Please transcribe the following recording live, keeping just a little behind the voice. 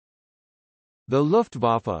The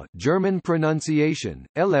Luftwaffe, German pronunciation,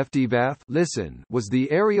 Luftwaffe, listen, was the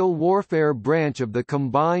aerial warfare branch of the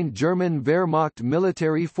combined German Wehrmacht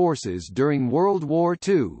military forces during World War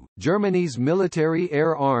II, Germany's military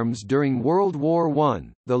air arms during World War I,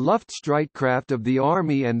 the Luftstreitkräfte of the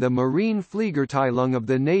Army and the Marine Fliegerteilung of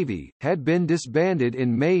the Navy, had been disbanded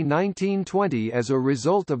in May 1920 as a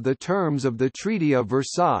result of the terms of the Treaty of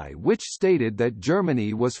Versailles, which stated that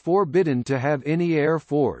Germany was forbidden to have any air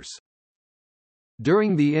force.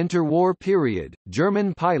 During the interwar period,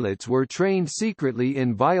 German pilots were trained secretly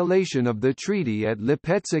in violation of the treaty at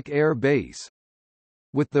Leipzig Air Base.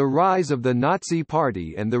 With the rise of the Nazi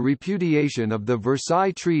Party and the repudiation of the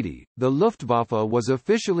Versailles Treaty, the Luftwaffe was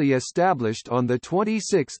officially established on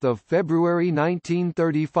 26 February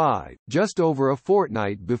 1935, just over a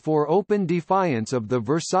fortnight before open defiance of the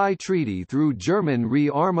Versailles Treaty through German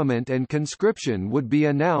rearmament and conscription would be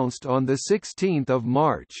announced on 16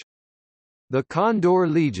 March. The Condor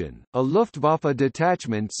Legion, a Luftwaffe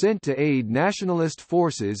detachment sent to aid nationalist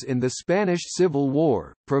forces in the Spanish Civil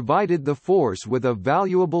War, provided the force with a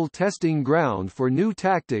valuable testing ground for new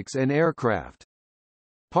tactics and aircraft.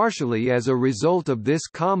 Partially as a result of this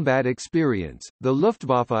combat experience, the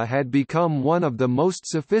Luftwaffe had become one of the most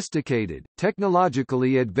sophisticated,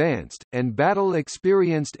 technologically advanced, and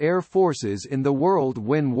battle-experienced air forces in the world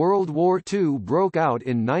when World War II broke out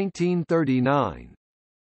in 1939.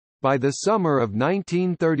 By the summer of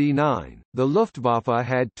 1939, the Luftwaffe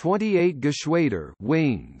had 28 Geschwader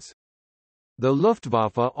wings. The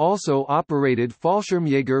Luftwaffe also operated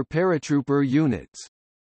Fallschirmjäger paratrooper units.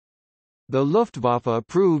 The Luftwaffe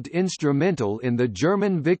proved instrumental in the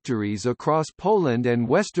German victories across Poland and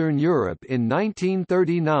Western Europe in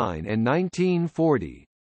 1939 and 1940.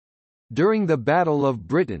 During the Battle of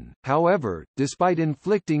Britain, however, despite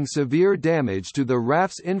inflicting severe damage to the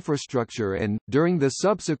RAF's infrastructure and, during the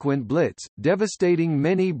subsequent Blitz, devastating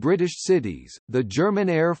many British cities, the German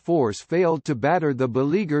Air Force failed to batter the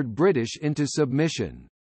beleaguered British into submission.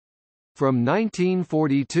 From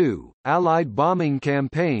 1942, Allied bombing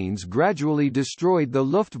campaigns gradually destroyed the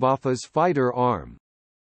Luftwaffe's fighter arm.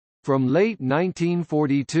 From late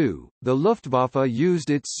 1942, the Luftwaffe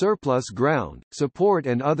used its surplus ground, support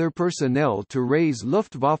and other personnel to raise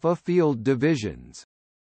Luftwaffe field divisions.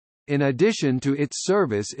 In addition to its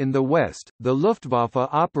service in the West, the Luftwaffe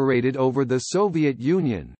operated over the Soviet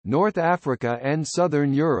Union, North Africa and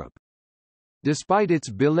Southern Europe. Despite its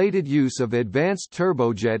belated use of advanced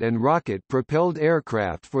turbojet and rocket-propelled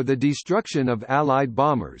aircraft for the destruction of Allied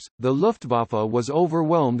bombers, the Luftwaffe was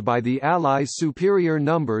overwhelmed by the Allies' superior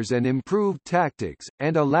numbers and improved tactics,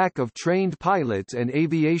 and a lack of trained pilots and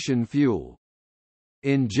aviation fuel.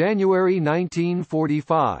 In January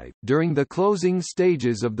 1945, during the closing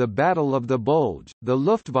stages of the Battle of the Bulge, the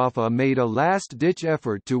Luftwaffe made a last-ditch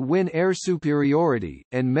effort to win air superiority,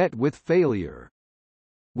 and met with failure.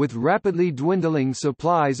 With rapidly dwindling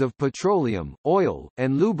supplies of petroleum, oil,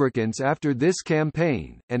 and lubricants after this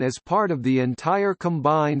campaign, and as part of the entire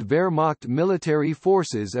combined Wehrmacht military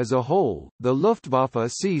forces as a whole, the Luftwaffe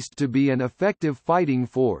ceased to be an effective fighting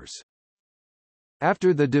force.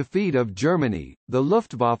 After the defeat of Germany, the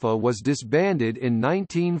Luftwaffe was disbanded in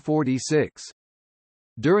 1946.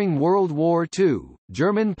 During World War II,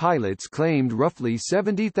 German pilots claimed roughly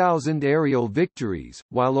 70,000 aerial victories,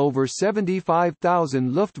 while over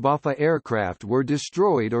 75,000 Luftwaffe aircraft were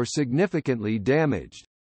destroyed or significantly damaged.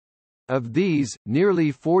 Of these,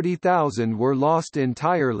 nearly 40,000 were lost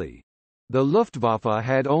entirely. The Luftwaffe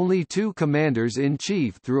had only two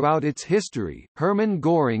commanders-in-chief throughout its history, Hermann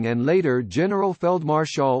Göring and later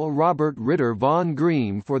Generalfeldmarschall Robert Ritter von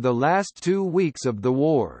Greim for the last 2 weeks of the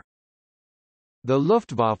war. The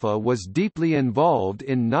Luftwaffe was deeply involved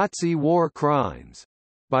in Nazi war crimes.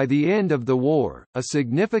 By the end of the war, a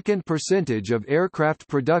significant percentage of aircraft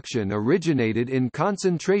production originated in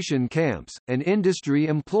concentration camps, an industry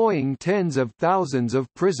employing tens of thousands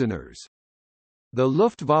of prisoners. The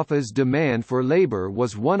Luftwaffe's demand for labor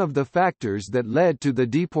was one of the factors that led to the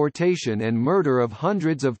deportation and murder of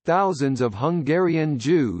hundreds of thousands of Hungarian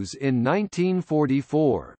Jews in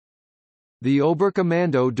 1944. The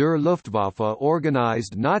Oberkommando der Luftwaffe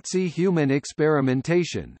organized Nazi human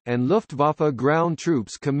experimentation, and Luftwaffe ground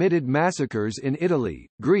troops committed massacres in Italy,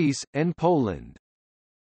 Greece, and Poland.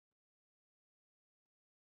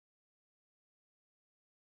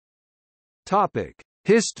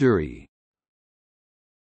 History.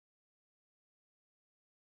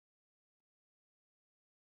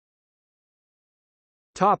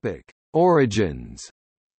 Origins.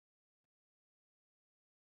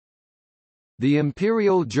 The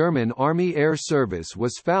Imperial German Army Air Service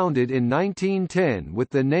was founded in 1910 with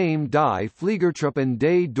the name Die Fliegertruppen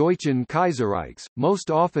des Deutschen Kaiserreichs,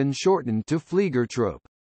 most often shortened to Fliegertrupp.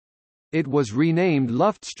 It was renamed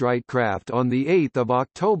Luftstreitkraft on 8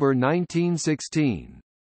 October 1916.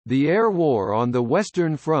 The air war on the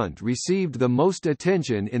Western Front received the most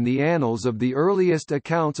attention in the annals of the earliest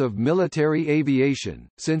accounts of military aviation,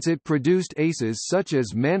 since it produced aces such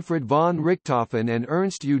as Manfred von Richthofen and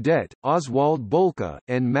Ernst Udet, Oswald Bolke,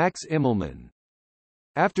 and Max Immelmann.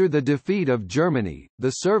 After the defeat of Germany, the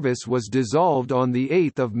service was dissolved on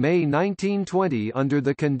 8 May 1920 under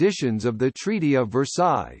the conditions of the Treaty of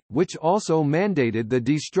Versailles, which also mandated the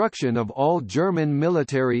destruction of all German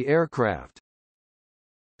military aircraft.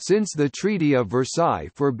 Since the Treaty of Versailles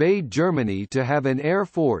forbade Germany to have an air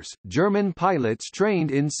force, German pilots trained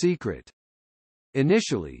in secret.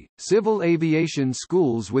 Initially, civil aviation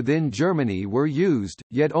schools within Germany were used,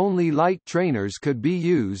 yet only light trainers could be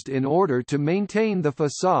used in order to maintain the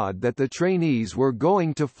facade that the trainees were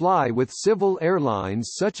going to fly with civil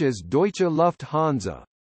airlines such as Deutsche Lufthansa.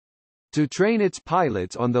 To train its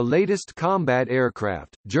pilots on the latest combat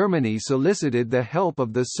aircraft, Germany solicited the help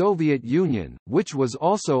of the Soviet Union, which was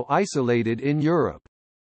also isolated in Europe.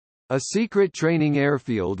 A secret training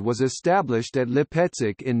airfield was established at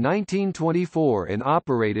Leipzig in 1924 and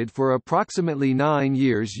operated for approximately 9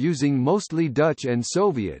 years using mostly Dutch and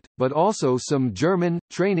Soviet, but also some German,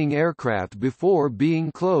 training aircraft before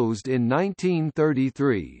being closed in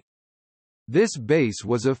 1933. This base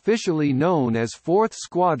was officially known as 4th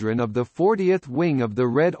Squadron of the 40th Wing of the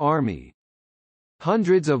Red Army.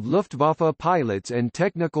 Hundreds of Luftwaffe pilots and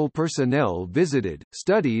technical personnel visited,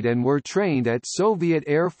 studied and were trained at Soviet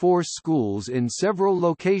Air Force schools in several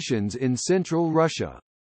locations in central Russia.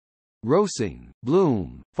 Rosing,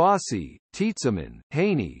 Blum, Fosse, Tietzemann,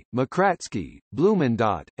 Haney, Makratsky,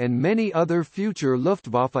 Blumendaut, and many other future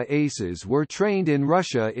Luftwaffe aces were trained in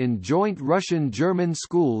Russia in joint Russian-German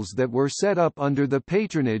schools that were set up under the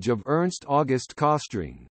patronage of Ernst August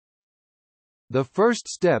Kostring. The first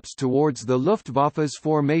steps towards the Luftwaffe's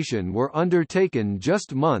formation were undertaken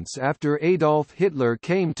just months after Adolf Hitler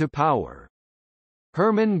came to power.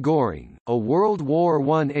 Hermann Göring, a World War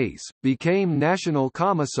I ace, became National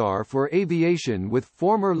Commissar for Aviation with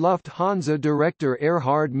former Lufthansa director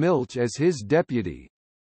Erhard Milch as his deputy.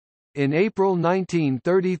 In April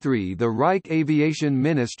 1933 the Reich Aviation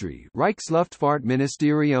Ministry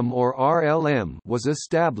Reichsluftfahrtministerium or RLM was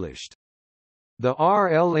established. The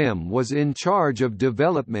RLM was in charge of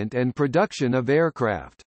development and production of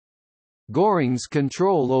aircraft. Göring's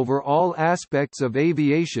control over all aspects of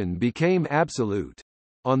aviation became absolute.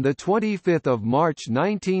 On 25 March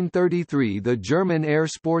 1933 the German Air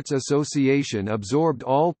Sports Association absorbed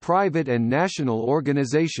all private and national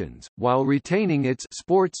organizations, while retaining its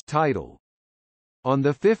sports title. On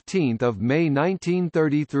 15 May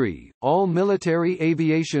 1933, all military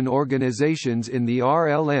aviation organizations in the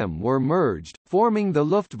RLM were merged, forming the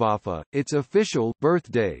Luftwaffe, its official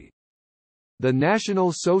birthday. The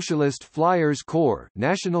National Socialist Flyers Corps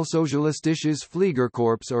Nationalsozialistisches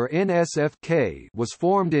Fliegerkorps or NSFK was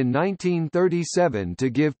formed in 1937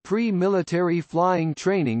 to give pre-military flying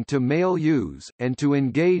training to male youths, and to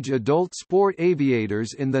engage adult sport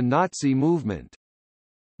aviators in the Nazi movement.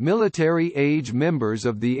 Military-age members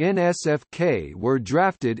of the NSFK were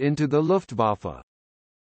drafted into the Luftwaffe.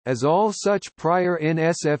 As all such prior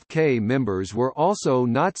NSFK members were also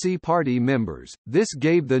Nazi Party members, this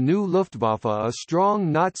gave the new Luftwaffe a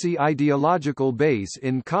strong Nazi ideological base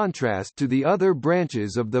in contrast to the other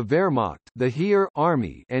branches of the Wehrmacht, the Heer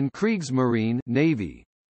Army, and Kriegsmarine Navy.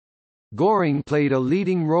 Göring played a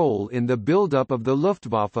leading role in the buildup of the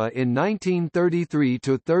Luftwaffe in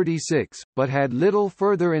 1933–36, but had little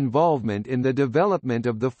further involvement in the development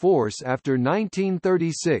of the force after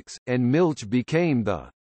 1936, and Milch became the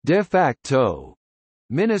de facto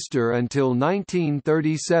minister until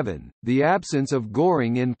 1937. The absence of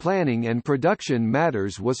Göring in planning and production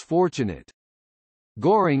matters was fortunate.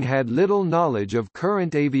 Göring had little knowledge of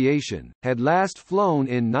current aviation, had last flown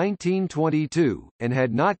in 1922, and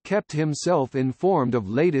had not kept himself informed of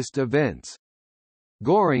latest events.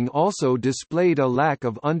 Göring also displayed a lack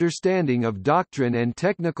of understanding of doctrine and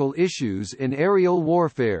technical issues in aerial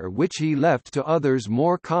warfare which he left to others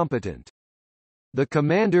more competent. The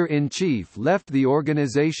commander-in-chief left the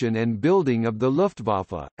organization and building of the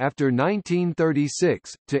Luftwaffe, after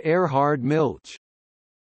 1936, to Erhard Milch.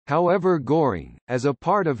 However, Göring, as a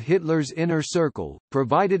part of Hitler's inner circle,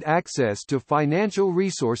 provided access to financial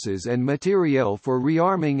resources and materiel for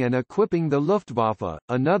rearming and equipping the Luftwaffe.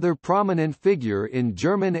 Another prominent figure in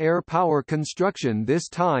German air power construction this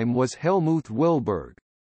time was Helmuth Wilberg.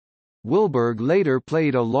 Wilberg later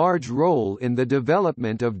played a large role in the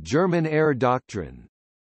development of German air doctrine.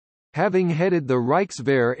 Having headed the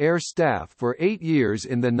Reichswehr Air Staff for 8 years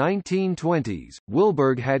in the 1920s,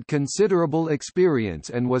 Wilberg had considerable experience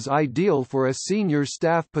and was ideal for a senior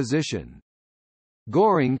staff position.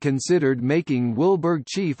 Göring considered making Wilberg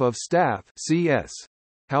Chief of Staff (CS).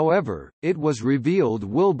 However, it was revealed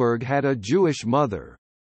Wilberg had a Jewish mother.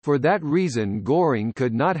 For that reason Göring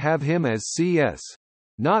could not have him as CS.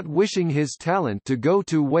 Not wishing his talent to go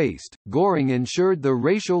to waste, Göring ensured the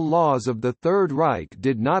racial laws of the Third Reich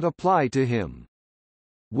did not apply to him.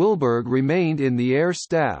 Wilberg remained in the Air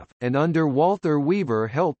Staff, and under Walther Wever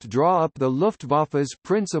helped draw up the Luftwaffe's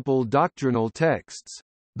principal doctrinal texts,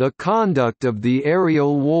 The Conduct of the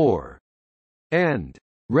Aerial War, and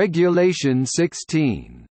Regulation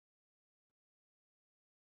 16.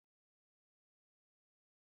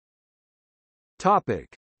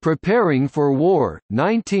 Topic: Preparing for War,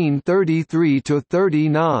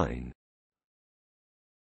 1933–39.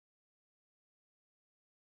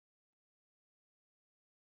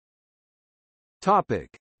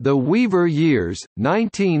 Topic: The Wever years,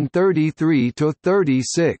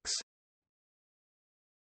 1933–36.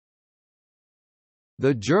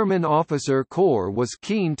 The German officer corps was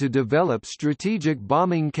keen to develop strategic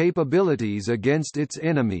bombing capabilities against its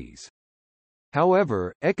enemies.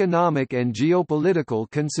 However, economic and geopolitical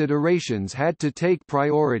considerations had to take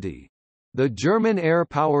priority. The German air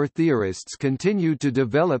power theorists continued to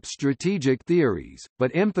develop strategic theories,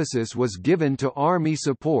 but emphasis was given to army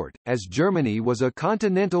support, as Germany was a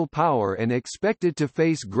continental power and expected to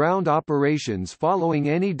face ground operations following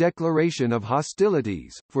any declaration of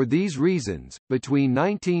hostilities. For these reasons, between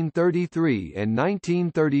 1933 and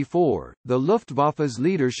 1934, the Luftwaffe's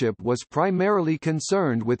leadership was primarily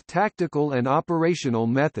concerned with tactical and operational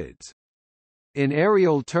methods. In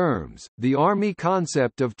aerial terms, the Army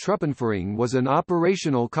concept of Truppenführung was an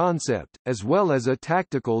operational concept, as well as a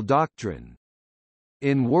tactical doctrine.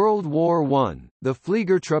 In World War I, the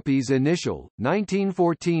Fliegertrupps initial,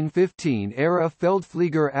 1914–15 era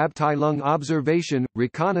Feldfliegerabteilung observation,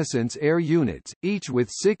 reconnaissance air units, each with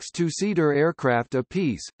 6 two-seater aircraft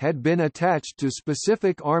apiece, had been attached to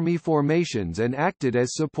specific Army formations and acted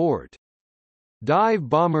as support. Dive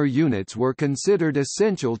bomber units were considered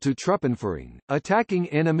essential to Truppenführung, attacking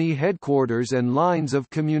enemy headquarters and lines of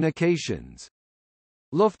communications.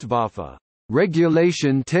 Luftwaffe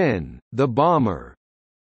Regulation 10, the bomber.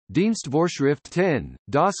 Dienstvorschrift 10,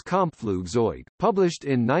 Das Kampfflugzeug, published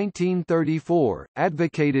in 1934,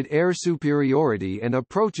 advocated air superiority and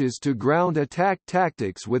approaches to ground attack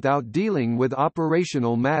tactics without dealing with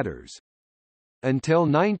operational matters. Until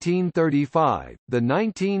 1935, the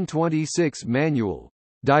 1926 manual,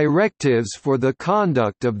 Directives for the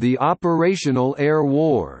Conduct of the Operational Air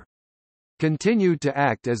War, continued to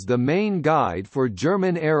act as the main guide for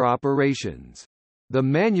German air operations. The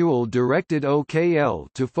manual directed OKL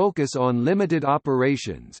to focus on limited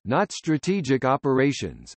operations, not strategic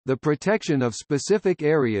operations, the protection of specific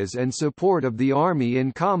areas and support of the army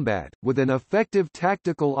in combat. With an effective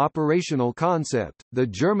tactical operational concept, the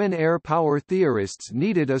German air power theorists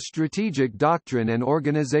needed a strategic doctrine and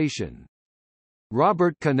organization.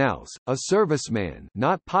 Robert Knaus, a serviceman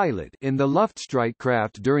not pilot in the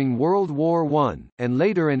Luftstreitkraft during World War I, and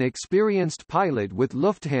later an experienced pilot with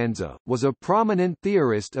Lufthansa, was a prominent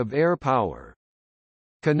theorist of air power.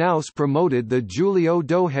 Knaus promoted the Julio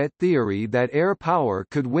Douhet theory that air power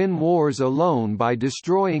could win wars alone by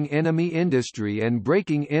destroying enemy industry and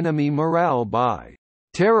breaking enemy morale by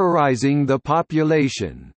terrorizing the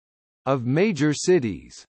population of major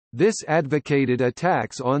cities. This advocated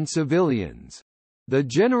attacks on civilians. The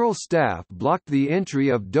General Staff blocked the entry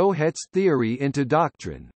of Douhet's theory into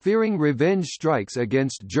doctrine, fearing revenge strikes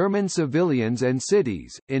against German civilians and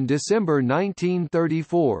cities. In December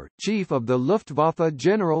 1934, Chief of the Luftwaffe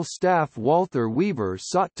General Staff Walther Wever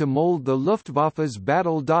sought to mold the Luftwaffe's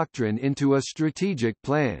battle doctrine into a strategic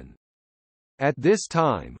plan. At this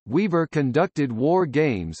time, Wever conducted war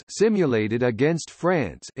games simulated against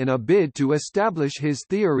France in a bid to establish his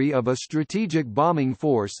theory of a strategic bombing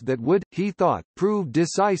force that would, he thought, prove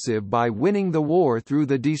decisive by winning the war through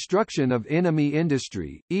the destruction of enemy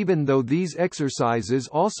industry, even though these exercises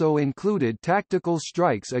also included tactical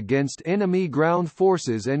strikes against enemy ground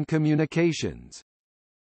forces and communications.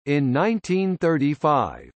 In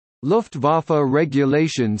 1935, Luftwaffe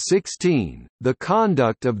Regulation 16, the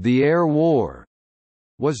conduct of the air war,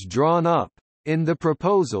 was drawn up. In the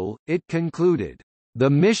proposal, it concluded,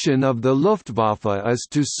 "The mission of the Luftwaffe is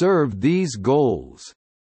to serve these goals."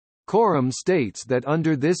 Coram states that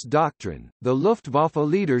under this doctrine, the Luftwaffe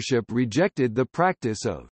leadership rejected the practice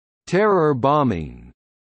of terror bombing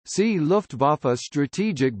See Luftwaffe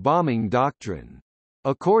strategic bombing doctrine.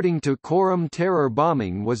 According to Quorum, terror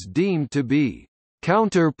bombing was deemed to be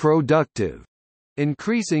counterproductive,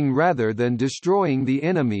 increasing rather than destroying the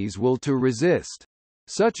enemy's will to resist.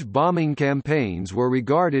 Such bombing campaigns were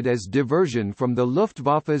regarded as diversion from the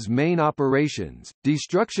Luftwaffe's main operations,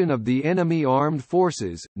 destruction of the enemy armed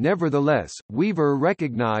forces. Nevertheless, Wever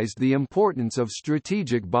recognized the importance of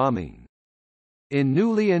strategic bombing. In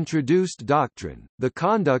newly introduced doctrine, the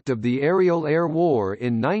conduct of the aerial air war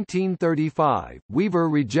in 1935, Wever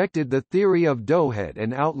rejected the theory of Dohet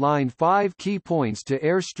and outlined 5 key points to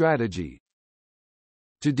air strategy.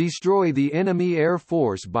 To destroy the enemy air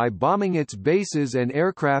force by bombing its bases and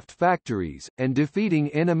aircraft factories, and defeating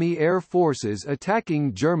enemy air forces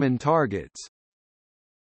attacking German targets.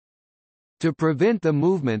 To prevent the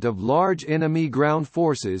movement of large enemy ground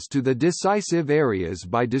forces to the decisive areas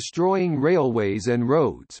by destroying railways and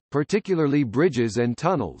roads, particularly bridges and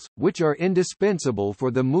tunnels, which are indispensable for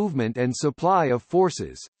the movement and supply of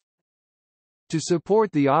forces. To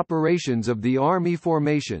support the operations of the army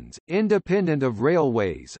formations, independent of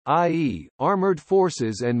railways, i.e., armored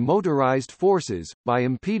forces and motorized forces, by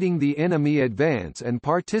impeding the enemy advance and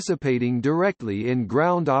participating directly in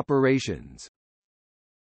ground operations.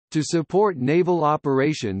 To support naval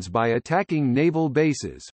operations by attacking naval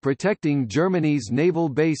bases, protecting Germany's naval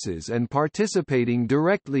bases and participating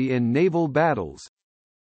directly in naval battles.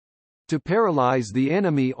 To paralyze the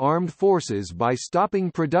enemy armed forces by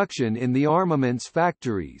stopping production in the armaments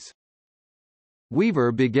factories.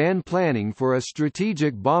 Wever began planning for a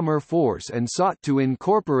strategic bomber force and sought to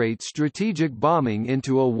incorporate strategic bombing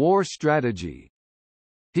into a war strategy.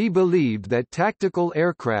 He believed that tactical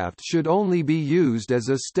aircraft should only be used as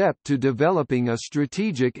a step to developing a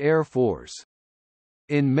strategic air force.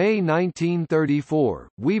 In May 1934,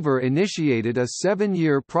 Wever initiated a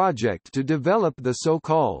 7-year project to develop the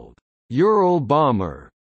so-called Ural bomber,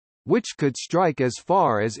 which could strike as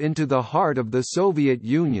far as into the heart of the Soviet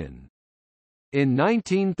Union. In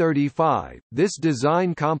 1935, this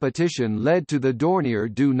design competition led to the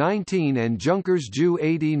Dornier Do-19 and Junkers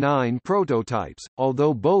Ju-89 prototypes,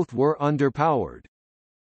 although both were underpowered.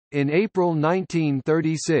 In April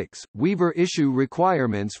 1936, Wever issued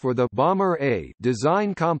requirements for the Bomber A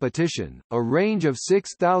design competition, a range of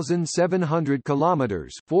 6,700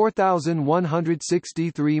 kilometers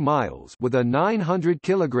 (4,163 miles) with a 900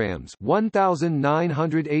 kilograms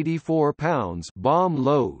 (1,984 pounds) bomb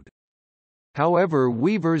load. However,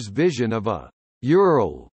 Wever's vision of a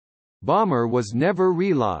Ural bomber was never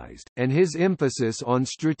realized, and his emphasis on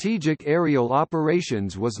strategic aerial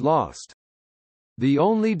operations was lost. The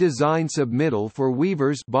only design submittal for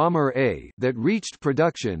Wever's Bomber A that reached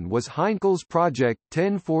production was Heinkel's Project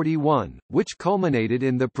 1041, which culminated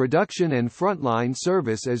in the production and frontline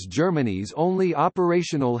service as Germany's only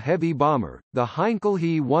operational heavy bomber, the Heinkel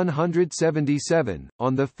He-177,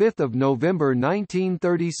 on 5 November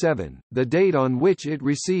 1937, the date on which it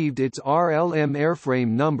received its RLM airframe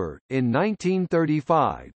number. In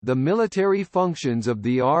 1935, the military functions of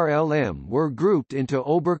the RLM were grouped into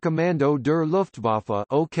Oberkommando der Luftwaffe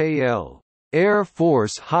 (OKL), Air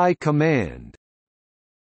Force High Command.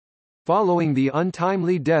 Following the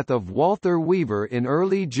untimely death of Walther Wever in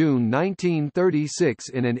early June 1936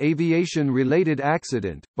 in an aviation-related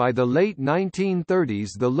accident, by the late 1930s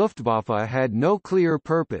the Luftwaffe had no clear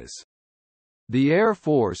purpose. The Air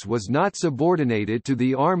Force was not subordinated to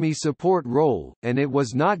the Army support role, and it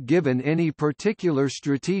was not given any particular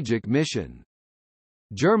strategic mission.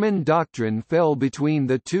 German doctrine fell between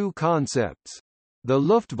the two concepts. The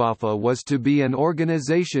Luftwaffe was to be an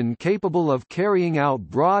organization capable of carrying out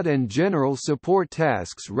broad and general support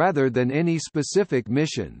tasks rather than any specific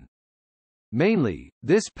mission. Mainly,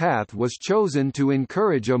 this path was chosen to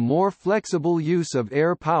encourage a more flexible use of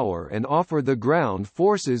air power and offer the ground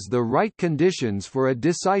forces the right conditions for a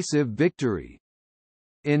decisive victory.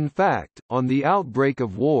 In fact, on the outbreak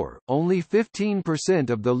of war, only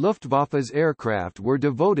 15% of the Luftwaffe's aircraft were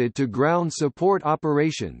devoted to ground support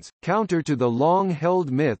operations, counter to the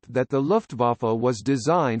long-held myth that the Luftwaffe was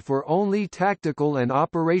designed for only tactical and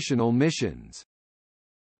operational missions.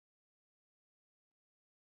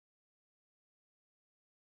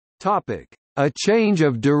 A change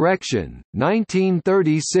of direction,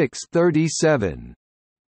 1936–37.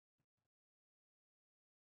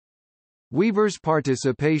 Wever's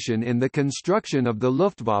participation in the construction of the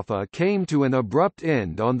Luftwaffe came to an abrupt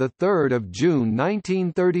end on 3 June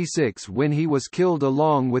 1936 when he was killed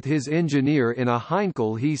along with his engineer in a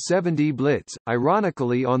Heinkel He-70 Blitz,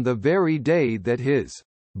 ironically on the very day that his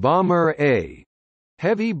Bomber A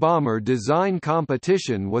heavy bomber design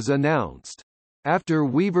competition was announced. After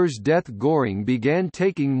Wever's death, Göring began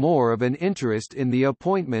taking more of an interest in the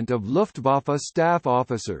appointment of Luftwaffe staff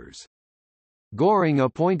officers. Göring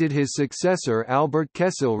appointed his successor Albert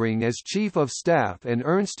Kesselring as Chief of Staff and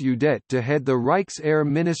Ernst Udet to head the Reichsair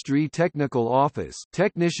Ministry Technical Office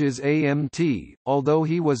Technisches Amt, although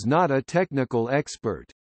he was not a technical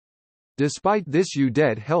expert. Despite this,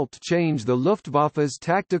 Udet helped change the Luftwaffe's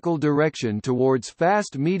tactical direction towards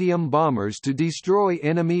fast medium bombers to destroy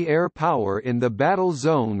enemy air power in the battle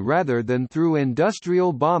zone rather than through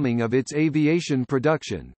industrial bombing of its aviation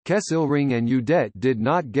production. Kesselring and Udet did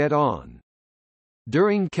not get on.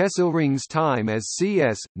 During Kesselring's time as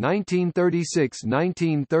CS,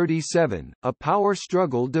 1936–1937, a power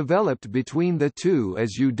struggle developed between the two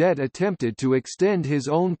as Udet attempted to extend his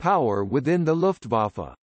own power within the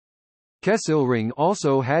Luftwaffe. Kesselring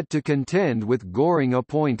also had to contend with Göring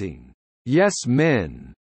appointing «yes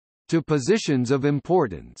men» to positions of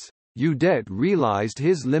importance. Udet realized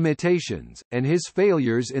his limitations, and his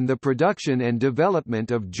failures in the production and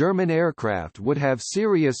development of German aircraft would have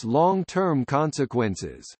serious long-term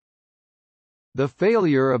consequences. The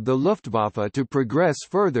failure of the Luftwaffe to progress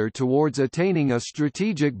further towards attaining a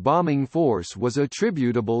strategic bombing force was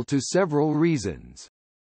attributable to several reasons.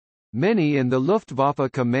 Many in the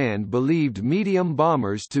Luftwaffe command believed medium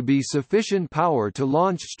bombers to be sufficient power to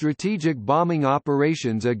launch strategic bombing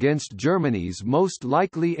operations against Germany's most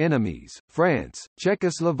likely enemies, France,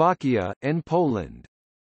 Czechoslovakia, and Poland.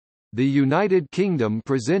 The United Kingdom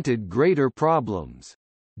presented greater problems.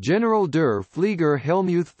 General der Flieger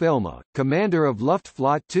Helmuth Felme, commander of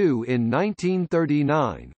Luftflotte II in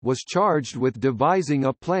 1939, was charged with devising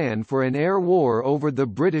a plan for an air war over the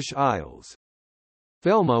British Isles.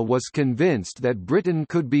 Felme was convinced that Britain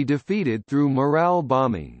could be defeated through morale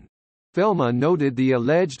bombing. Felme noted the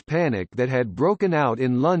alleged panic that had broken out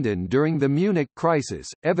in London during the Munich crisis,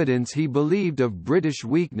 evidence he believed of British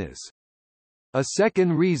weakness. A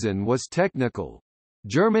second reason was technical.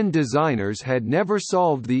 German designers had never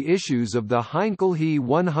solved the issues of the Heinkel He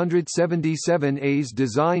 177A's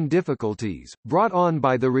design difficulties, brought on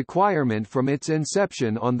by the requirement from its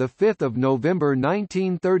inception on 5 November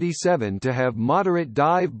 1937 to have moderate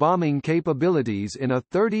dive bombing capabilities in a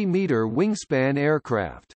 30-meter wingspan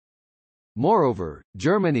aircraft. Moreover,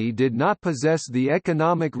 Germany did not possess the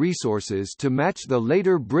economic resources to match the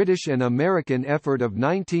later British and American effort of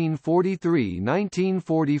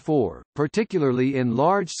 1943–1944, particularly in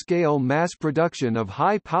large-scale mass production of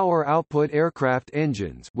high-power output aircraft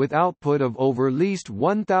engines with output of over at least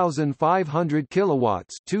 1,500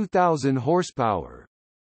 kilowatts (2,000 horsepower).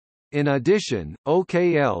 In addition,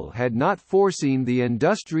 OKL had not foreseen the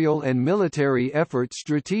industrial and military effort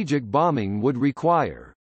strategic bombing would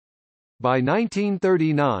require. By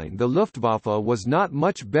 1939 the Luftwaffe was not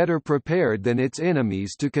much better prepared than its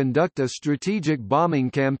enemies to conduct a strategic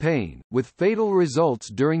bombing campaign, with fatal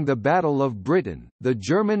results during the Battle of Britain. The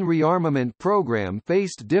German rearmament program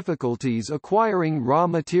faced difficulties acquiring raw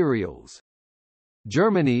materials.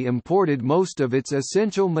 Germany imported most of its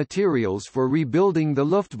essential materials for rebuilding the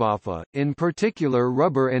Luftwaffe, in particular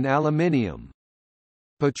rubber and aluminium.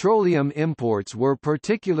 Petroleum imports were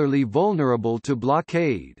particularly vulnerable to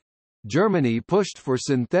blockade. Germany pushed for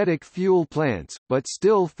synthetic fuel plants, but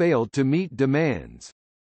still failed to meet demands.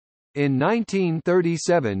 In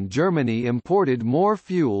 1937 Germany imported more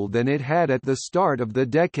fuel than it had at the start of the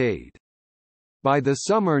decade. By the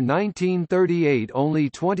summer 1938 only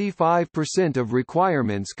 25% of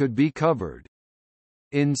requirements could be covered.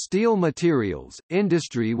 In steel materials,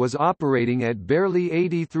 industry was operating at barely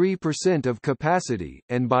 83% of capacity,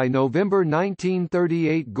 and by November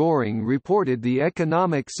 1938 Göring reported the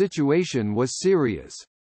economic situation was serious.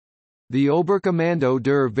 The Oberkommando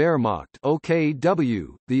der Wehrmacht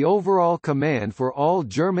 (OKW), the overall command for all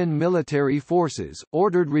German military forces,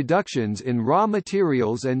 ordered reductions in raw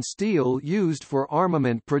materials and steel used for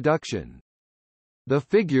armament production. The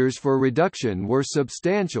figures for reduction were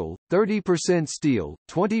substantial: 30% steel,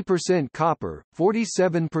 20% copper,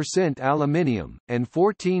 47% aluminium, and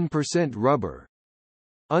 14% rubber.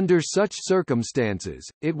 Under such circumstances,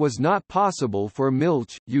 it was not possible for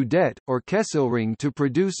Milch, Udet, or Kesselring to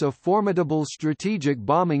produce a formidable strategic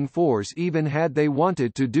bombing force even had they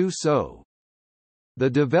wanted to do so. The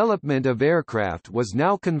development of aircraft was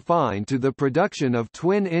now confined to the production of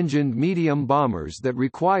twin-engined medium bombers that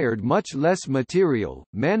required much less material,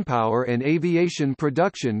 manpower and aviation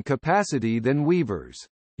production capacity than Wever's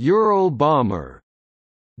Ural bomber.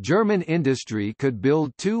 German industry could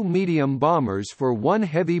build 2 medium bombers for 1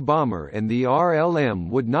 heavy bomber, and the RLM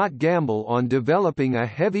would not gamble on developing a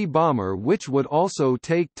heavy bomber which would also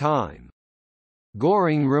take time.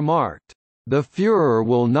 Göring remarked, The Führer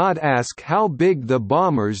will not ask how big the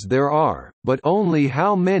bombers there are, but only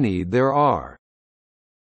how many there are.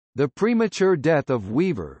 The premature death of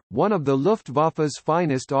Wever, one of the Luftwaffe's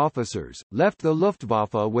finest officers, left the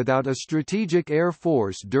Luftwaffe without a strategic air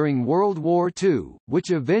force during World War II,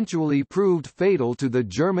 which eventually proved fatal to the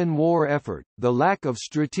German war effort. The lack of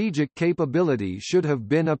strategic capability should have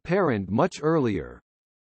been apparent much earlier.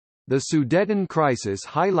 The Sudeten crisis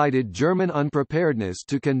highlighted German unpreparedness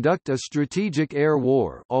to conduct a strategic air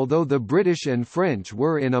war, although the British and French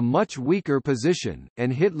were in a much weaker position,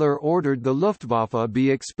 and Hitler ordered the Luftwaffe be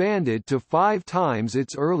expanded to 5 times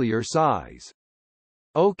its earlier size.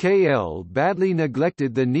 OKL badly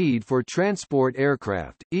neglected the need for transport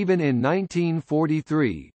aircraft. Even in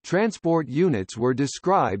 1943, transport units were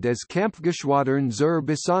described as Kampfgeschwadern zur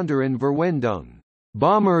besonderen Verwendung,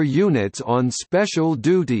 bomber units on special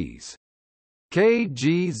duties,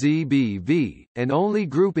 KGZBV, and only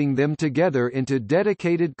grouping them together into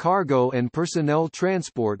dedicated cargo and personnel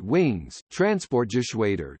transport wings,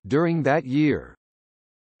 Transportgeschwader, during that year.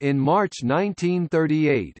 In March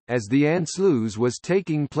 1938, as the Anschluss was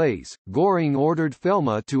taking place, Göring ordered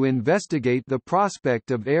Felma to investigate the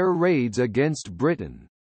prospect of air raids against Britain.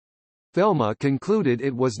 Felma concluded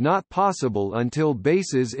it was not possible until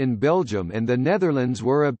bases in Belgium and the Netherlands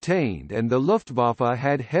were obtained and the Luftwaffe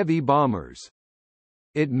had heavy bombers.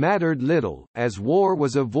 It mattered little, as war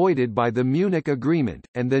was avoided by the Munich Agreement,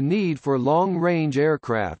 and the need for long-range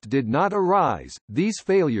aircraft did not arise. These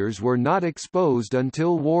failures were not exposed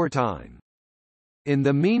until wartime. In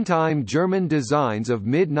the meantime, German designs of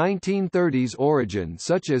mid-1930s origin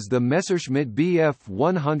such as the Messerschmitt Bf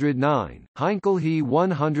 109, Heinkel He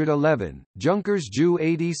 111, Junkers Ju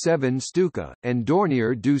 87 Stuka, and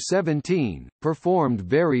Dornier Du 17, performed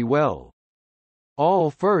very well.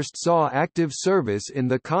 All first saw active service in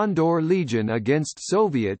the Condor Legion against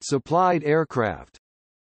Soviet-supplied aircraft.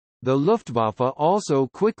 The Luftwaffe also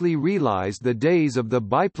quickly realized the days of the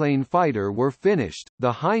biplane fighter were finished,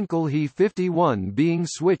 the Heinkel He 51 being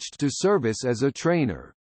switched to service as a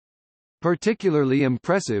trainer. Particularly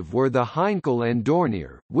impressive were the Heinkel and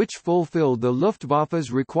Dornier, which fulfilled the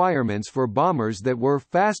Luftwaffe's requirements for bombers that were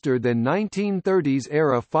faster than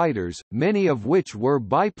 1930s-era fighters, many of which were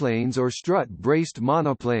biplanes or strut-braced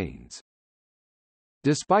monoplanes.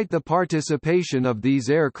 Despite the participation of these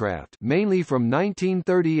aircraft mainly from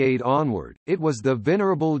 1938 onward, it was the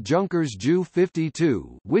venerable Junkers Ju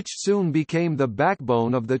 52, which soon became the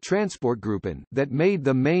backbone of the Transportgruppen, that made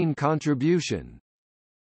the main contribution.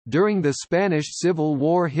 During the Spanish Civil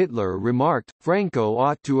War, Hitler remarked, Franco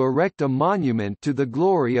ought to erect a monument to the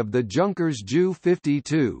glory of the Junkers Ju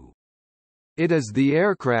 52. It is the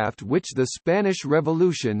aircraft which the Spanish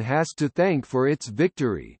Revolution has to thank for its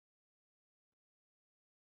victory.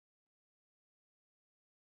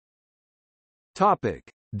 Topic: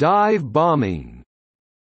 Dive bombing.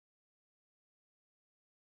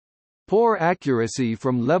 Poor accuracy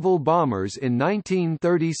from level bombers in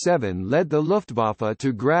 1937 led the Luftwaffe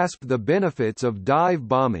to grasp the benefits of dive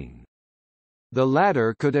bombing. The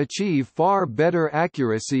latter could achieve far better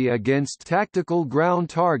accuracy against tactical ground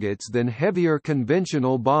targets than heavier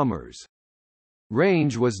conventional bombers.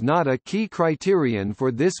 Range was not a key criterion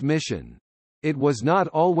for this mission. It was not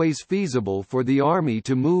always feasible for the Army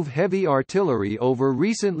to move heavy artillery over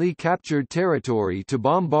recently captured territory to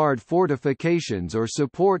bombard fortifications or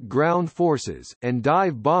support ground forces, and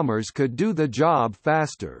dive bombers could do the job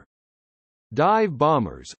faster. Dive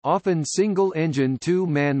bombers, often single-engine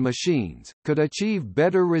two-man machines, could achieve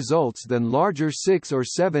better results than larger 6- or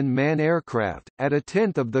 7-man aircraft, at a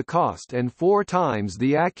tenth of the cost and 4 times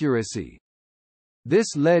the accuracy.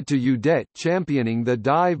 This led to Udet championing the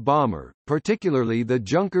dive bomber, particularly the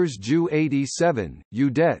Junkers Ju 87.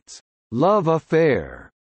 Udet's love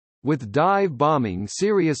affair with dive bombing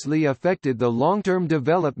seriously affected the long-term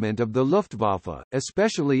development of the Luftwaffe,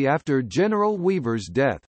 especially after General Wever's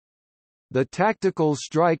death. The tactical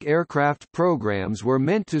strike aircraft programs were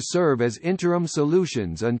meant to serve as interim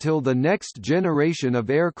solutions until the next generation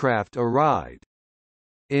of aircraft arrived.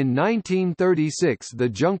 In 1936, the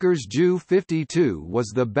Junkers Ju 52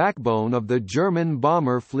 was the backbone of the German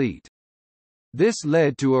bomber fleet. This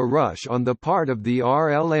led to a rush on the part of the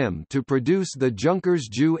RLM to produce the Junkers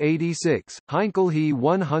Ju 86, Heinkel He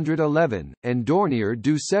 111, and Dornier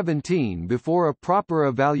Du 17 before a proper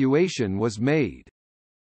evaluation was made.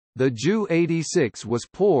 The Ju 86 was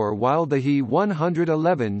poor while the He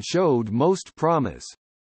 111 showed most promise.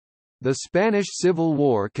 The Spanish Civil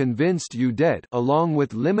War convinced Udet, along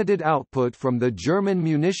with limited output from the German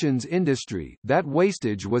munitions industry, that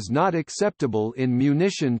wastage was not acceptable in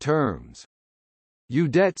munition terms.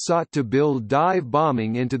 Udet sought to build dive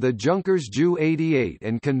bombing into the Junkers Ju-88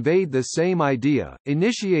 and conveyed the same idea,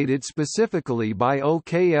 initiated specifically by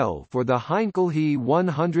OKL for the Heinkel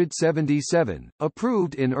He-177,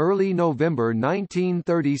 approved in early November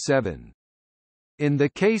 1937. In the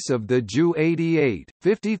case of the Ju-88,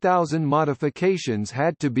 50,000 modifications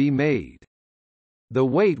had to be made. The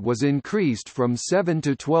weight was increased from 7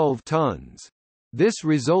 to 12 tons. This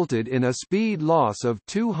resulted in a speed loss of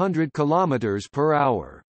 200 km per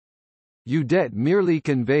hour. Udet merely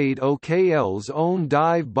conveyed OKL's own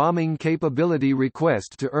dive bombing capability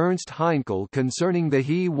request to Ernst Heinkel concerning the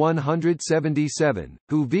He-177,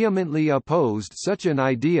 who vehemently opposed such an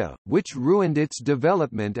idea, which ruined its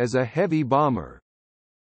development as a heavy bomber.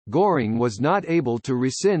 Göring was not able to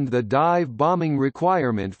rescind the dive bombing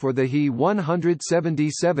requirement for the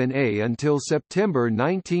He-177A until September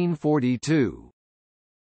 1942.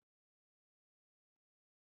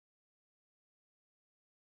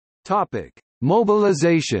 Topic: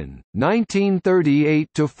 Mobilization,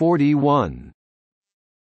 1938–41.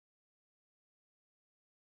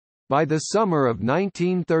 By the summer of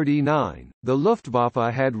 1939, the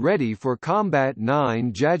Luftwaffe had ready for combat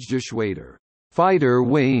 9 Jagdgeschwader fighter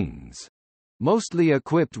wings, mostly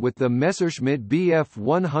equipped with the Messerschmitt Bf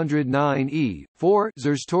 109E, 4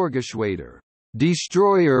 Zerstorgeschwader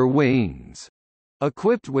destroyer wings,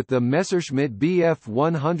 equipped with the Messerschmitt Bf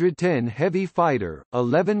 110 heavy fighter,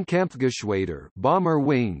 11 Kampfgeschwader bomber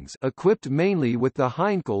wings equipped mainly with the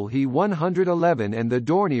Heinkel He-111 and the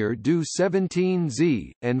Dornier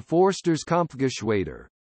Do-17Z, and 4 Kampfgeschwader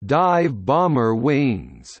dive bomber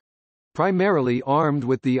wings, primarily armed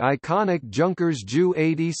with the iconic Junkers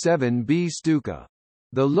Ju-87B Stuka.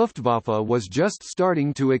 The Luftwaffe was just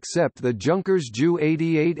starting to accept the Junkers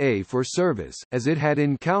Ju-88A for service, as it had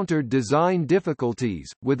encountered design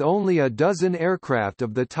difficulties, with only a dozen aircraft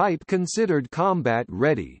of the type considered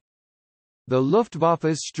combat-ready. The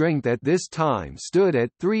Luftwaffe's strength at this time stood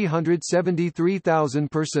at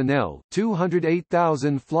 373,000 personnel,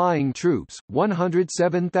 208,000 flying troops,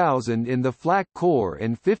 107,000 in the Flak Corps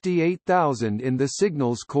and 58,000 in the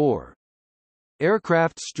Signals Corps.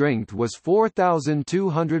 Aircraft strength was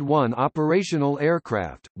 4,201 operational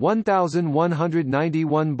aircraft,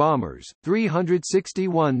 1,191 bombers,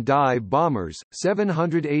 361 dive bombers,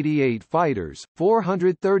 788 fighters,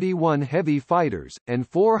 431 heavy fighters, and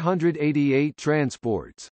 488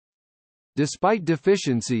 transports. Despite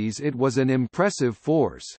deficiencies, it was an impressive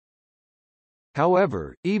force.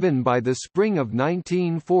 However, even by the spring of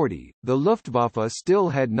 1940, the Luftwaffe still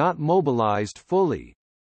had not mobilized fully.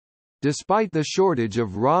 Despite the shortage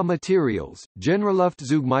of raw materials,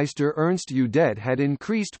 Generalluftzeugmeister Ernst Udet had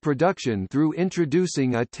increased production through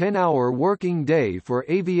introducing a 10-hour working day for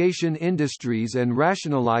aviation industries and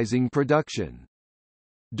rationalizing production.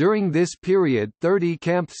 During this period 30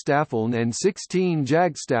 Kampfstaffeln and 16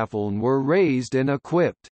 Jagdstaffeln were raised and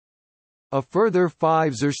equipped. A further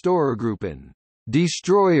 5 Zerstorergruppen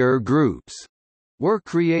destroyer groups were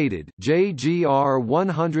created, JGR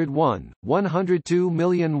 101,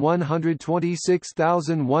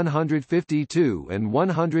 102,126,152 and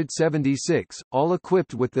 176, all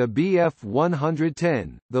equipped with the Bf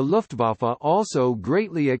 110. The Luftwaffe also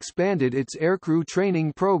greatly expanded its aircrew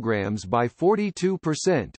training programs by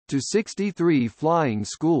 42%, to 63 flying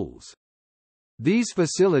schools. These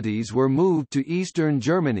facilities were moved to eastern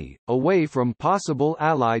Germany, away from possible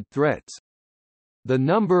Allied threats. The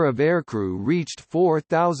number of aircrew reached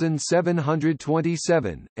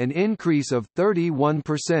 4,727, an increase of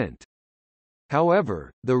 31%.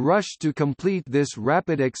 However, the rush to complete this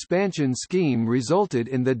rapid expansion scheme resulted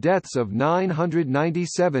in the deaths of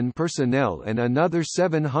 997 personnel and another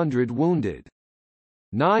 700 wounded.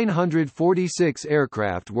 946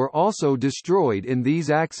 aircraft were also destroyed in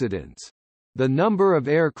these accidents. The number of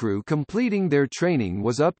aircrew completing their training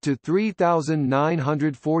was up to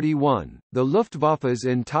 3,941. The Luftwaffe's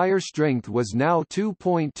entire strength was now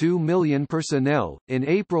 2.2 million personnel. In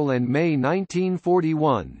April and May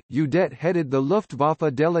 1941, Udet headed the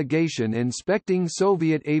Luftwaffe delegation inspecting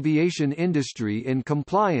Soviet aviation industry in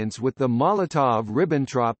compliance with the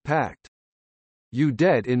Molotov-Ribbentrop Pact.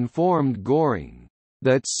 Udet informed Göring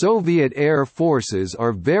that Soviet air forces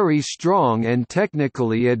are very strong and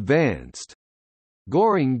technically advanced.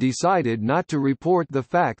 Göring decided not to report the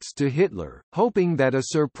facts to Hitler, hoping that a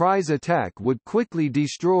surprise attack would quickly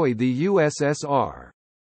destroy the USSR.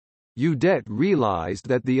 Udet realized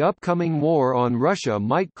that the upcoming war on Russia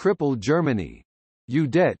might cripple Germany.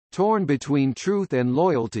 Udet, torn between truth and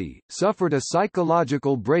loyalty, suffered a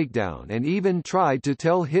psychological breakdown and even tried to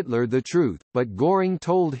tell Hitler the truth, but Göring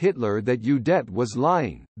told Hitler that Udet was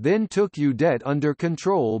lying, then took Udet under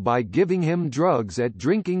control by giving him drugs at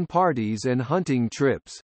drinking parties and hunting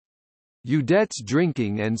trips. Udet's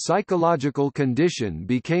drinking and psychological condition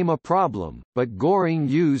became a problem, but Göring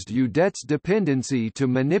used Udet's dependency to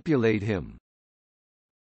manipulate him.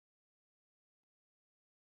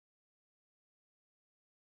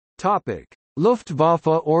 Topic: Luftwaffe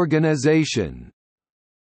organization.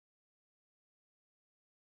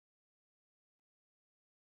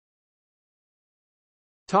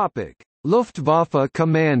 Topic: Luftwaffe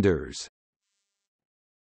commanders.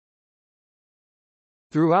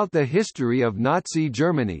 Throughout the history of Nazi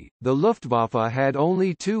Germany, the Luftwaffe had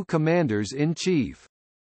only two commanders-in-chief.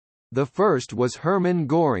 The first was Hermann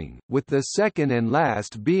Göring, with the second and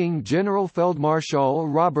last being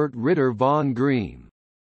Generalfeldmarschall Robert Ritter von Greim.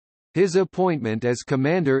 His appointment as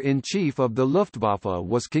Commander-in-Chief of the Luftwaffe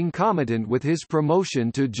was concomitant with his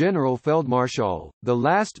promotion to Generalfeldmarschall, the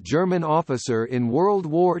last German officer in World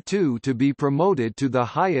War II to be promoted to the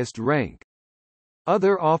highest rank.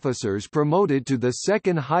 Other officers promoted to the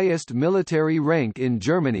second highest military rank in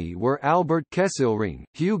Germany were Albert Kesselring,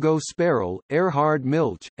 Hugo Sperrel, Erhard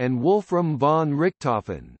Milch, and Wolfram von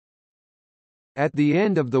Richthofen. At the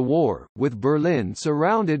end of the war, with Berlin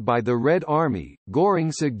surrounded by the Red Army, Göring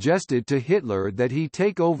suggested to Hitler that he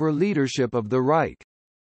take over leadership of the Reich.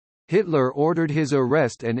 Hitler ordered his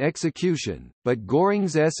arrest and execution, but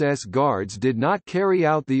Göring's SS guards did not carry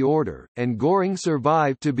out the order, and Göring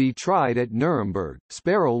survived to be tried at Nuremberg.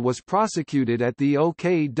 Sperrel was prosecuted at the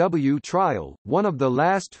OKW trial, one of the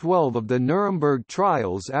last 12 of the Nuremberg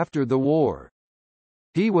trials after the war.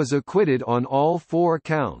 He was acquitted on all 4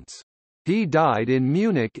 counts. He died in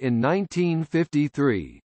Munich in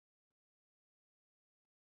 1953.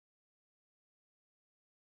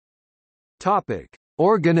 Topic: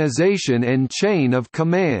 Organization and chain of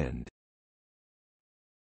command.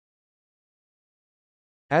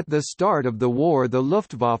 At the start of the war, the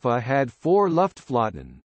Luftwaffe had 4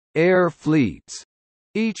 Luftflotten, air fleets,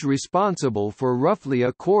 each responsible for roughly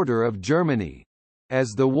a quarter of Germany.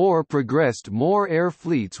 As the war progressed, more air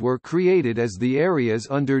fleets were created as the areas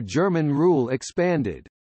under German rule expanded.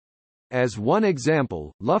 As one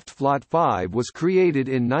example, Luftflotte 5 was created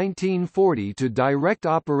in 1940 to direct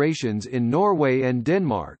operations in Norway and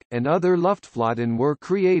Denmark, and other Luftflotten were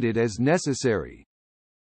created as necessary.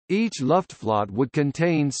 Each Luftflotte would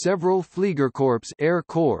contain several Fliegerkorps Air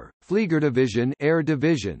Corps, Fliegerdivision Air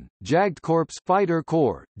Division, Jagdkorps Fighter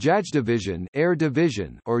Corps, Jagddivision Air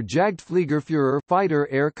Division, or Jagdfliegerführer Fighter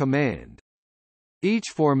Air Command. Each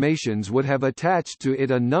formations would have attached to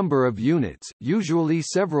it a number of units, usually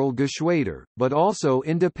several Geschwader, but also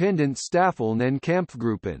independent Staffeln and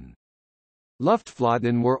Kampfgruppen.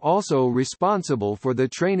 Luftflotten were also responsible for the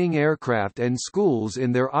training aircraft and schools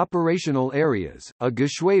in their operational areas. A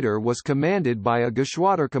Geschwader was commanded by a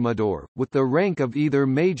Geschwaderkommodor, with the rank of either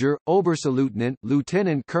Major, Oberstleutnant,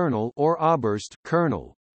 Lieutenant Colonel, or Oberst,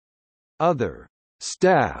 Colonel. Other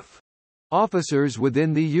staff officers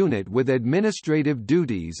within the unit with administrative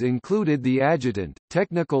duties included the adjutant,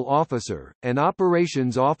 technical officer, and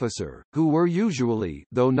operations officer, who were usually,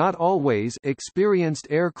 though not always, experienced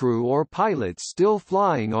aircrew or pilots still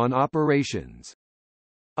flying on operations.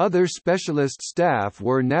 Other specialist staff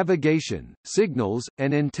were navigation, signals,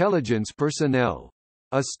 and intelligence personnel.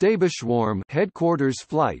 A Stabsschwarm headquarters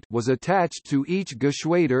flight was attached to each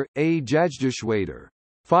Geschwader, a Jagdgeschwader,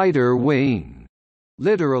 fighter wing,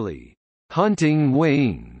 literally, hunting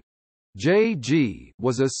wing. JG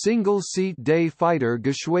was a single-seat day fighter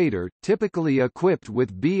Geschwader, typically equipped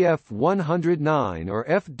with Bf-109 or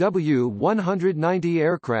Fw-190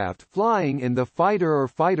 aircraft flying in the fighter or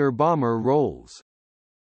fighter-bomber roles.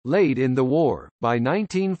 Late in the war, by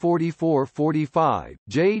 1944–45,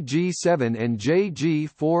 JG-7 and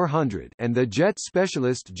JG-400 and the jet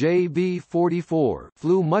specialist JV-44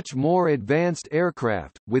 flew much more advanced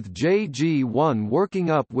aircraft, with JG-1 working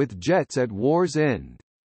up with jets at war's end.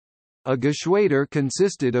 A Geschwader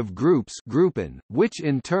consisted of groups Gruppen, which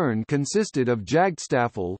in turn consisted of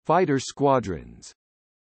Jagdstaffel fighter squadrons.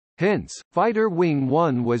 Hence, Fighter Wing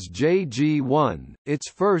 1 was JG-1,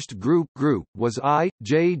 its first group was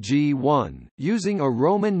JG-1, using a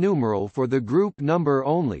Roman numeral for the group number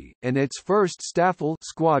only, and its first Staffel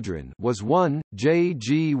squadron was 1,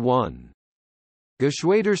 JG-1.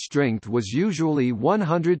 Geschwader strength was usually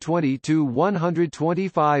 120 to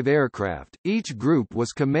 125 aircraft, each group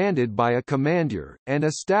was commanded by a commander, and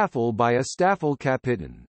a Staffel by a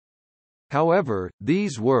Staffelkapitän. However,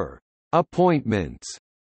 these were appointments,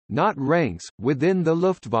 not ranks, within the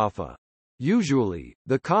Luftwaffe. Usually,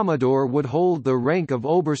 the Commodore would hold the rank of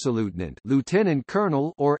Oberstleutnant, lieutenant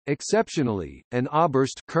colonel, or, exceptionally, an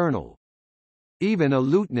Oberst colonel. Even a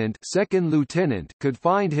lieutenant, second lieutenant, could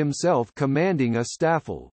find himself commanding a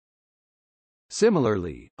Staffel.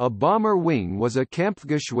 Similarly, a bomber wing was a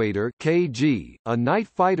Kampfgeschwader (KG), a night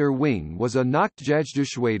fighter wing was a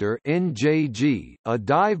Nachtjagdgeschwader (NJG), a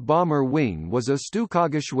dive bomber wing was a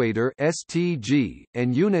Stukageschwader (STG),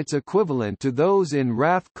 and units equivalent to those in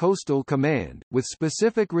RAF Coastal Command, with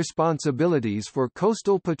specific responsibilities for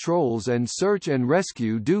coastal patrols and search and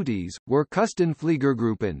rescue duties, were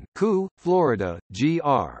Küstenfliegergruppen (KU, Florida,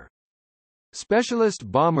 GR).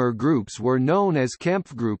 Specialist bomber groups were known as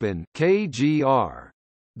Kampfgruppen (KGR).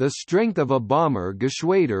 The strength of a bomber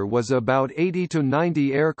Geschwader was about 80 to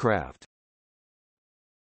 90 aircraft.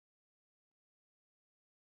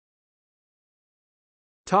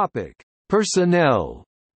 Topic: Personnel.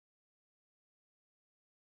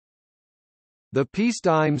 The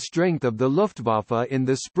peacetime strength of the Luftwaffe in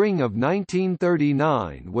the spring of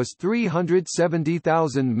 1939 was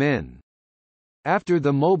 370,000 men. After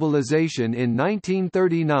the mobilization in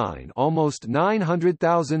 1939, almost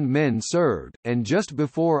 900,000 men served, and just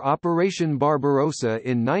before Operation Barbarossa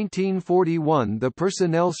in 1941 the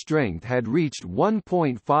personnel strength had reached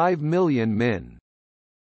 1.5 million men.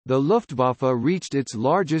 The Luftwaffe reached its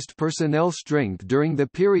largest personnel strength during the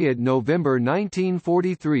period November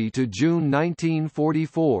 1943 to June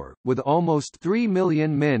 1944, with almost 3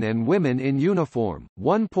 million men and women in uniform.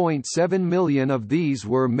 1.7 million of these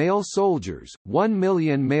were male soldiers, 1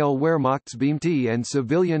 million male Wehrmachtsbeamte and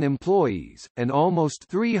civilian employees, and almost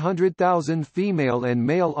 300,000 female and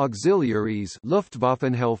male auxiliaries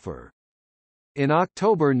Luftwaffenhelfer. In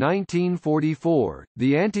October 1944,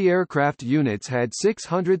 the anti-aircraft units had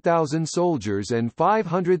 600,000 soldiers and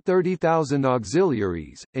 530,000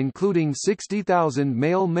 auxiliaries, including 60,000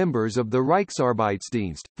 male members of the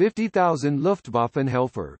Reichsarbeitsdienst, 50,000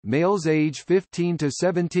 Luftwaffenhelfer, males age 15 to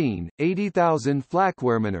 17, 80,000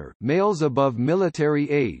 Flakwehrmänner, males above military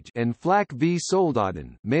age, and Flak V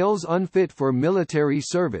Soldaten, males unfit for military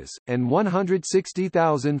service, and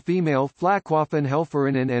 160,000 female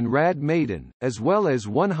Flakwaffenhelferinnen and Rad Maiden, as well as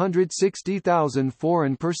 160,000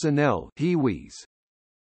 foreign personnel (Hiwis).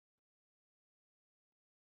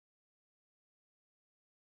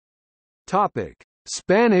 Topic: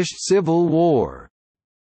 Spanish Civil War.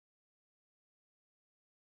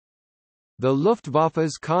 The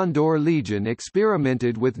Luftwaffe's Condor Legion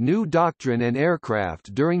experimented with new doctrine and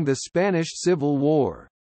aircraft during the Spanish Civil War.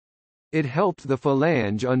 It helped the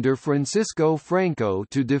Falange under Francisco Franco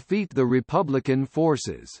to defeat the Republican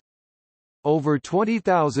forces. Over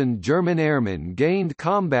 20,000 German airmen gained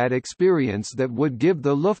combat experience that would give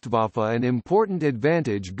the Luftwaffe an important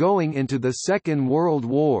advantage going into the Second World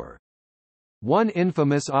War. One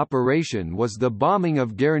infamous operation was the bombing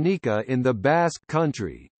of Guernica in the Basque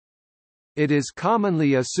Country. It is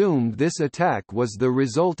commonly assumed this attack was the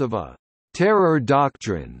result of a terror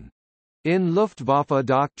doctrine in Luftwaffe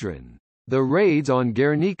doctrine. The raids on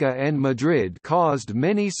Guernica and Madrid caused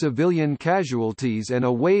many civilian casualties and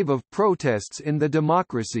a wave of protests in the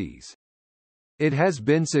democracies. It has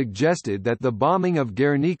been suggested that the bombing of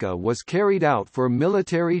Guernica was carried out for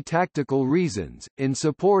military tactical reasons, in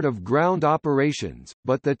support of ground operations,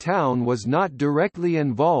 but the town was not directly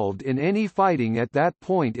involved in any fighting at that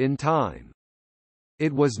point in time.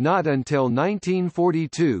 It was not until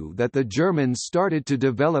 1942 that the Germans started to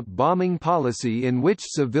develop bombing policy in which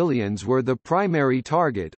civilians were the primary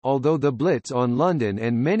target, although the Blitz on London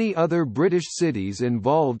and many other British cities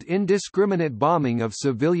involved indiscriminate bombing of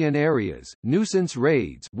civilian areas, nuisance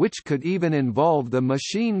raids which could even involve the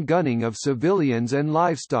machine gunning of civilians and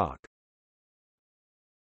livestock.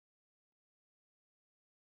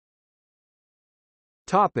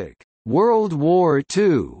 World War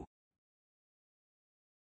II.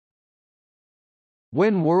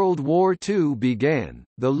 When World War II began,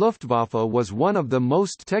 the Luftwaffe was one of the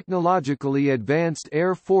most technologically advanced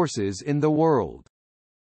air forces in the world.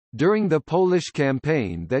 During the Polish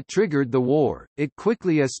campaign that triggered the war, it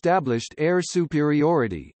quickly established air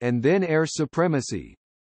superiority, and then air supremacy.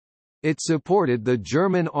 It supported the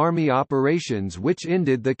German army operations which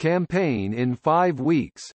ended the campaign in 5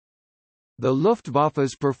 weeks. The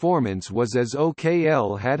Luftwaffe's performance was as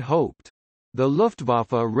OKL had hoped. The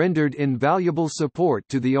Luftwaffe rendered invaluable support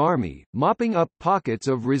to the army, mopping up pockets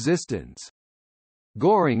of resistance.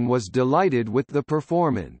 Göring was delighted with the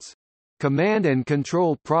performance. Command and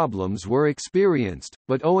control problems were experienced,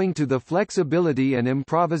 but owing to the flexibility and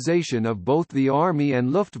improvisation of both the army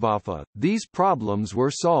and Luftwaffe, these problems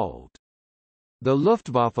were solved. The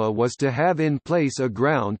Luftwaffe was to have in place a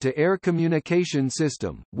ground-to-air communication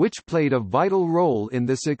system, which played a vital role in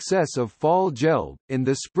the success of Fall Gelb. In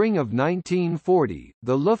the spring of 1940,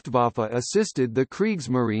 the Luftwaffe assisted the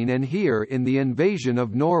Kriegsmarine and Heer in the invasion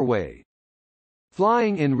of Norway.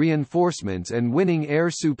 Flying in reinforcements and winning air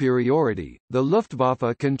superiority, the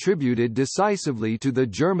Luftwaffe contributed decisively to the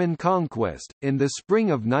German conquest. In the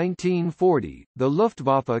spring of 1940, the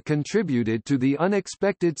Luftwaffe contributed to the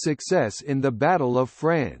unexpected success in the Battle of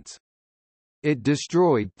France. It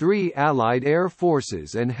destroyed 3 Allied air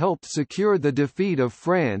forces and helped secure the defeat of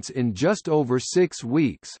France in just over 6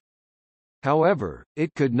 weeks. However,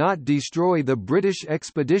 it could not destroy the British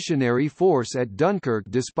Expeditionary Force at Dunkirk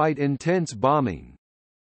despite intense bombing.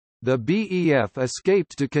 The BEF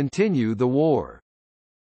escaped to continue the war.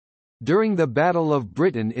 During the Battle of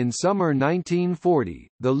Britain in summer 1940,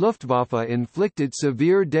 the Luftwaffe inflicted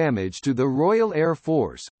severe damage to the Royal Air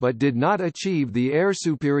Force, but did not achieve the air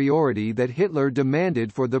superiority that Hitler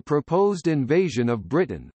demanded for the proposed invasion of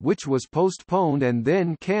Britain, which was postponed and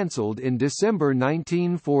then cancelled in December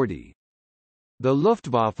 1940. The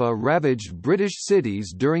Luftwaffe ravaged British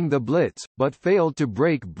cities during the Blitz, but failed to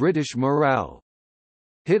break British morale.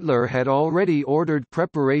 Hitler had already ordered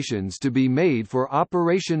preparations to be made for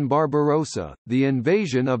Operation Barbarossa, the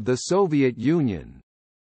invasion of the Soviet Union.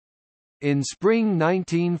 In spring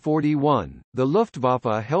 1941, the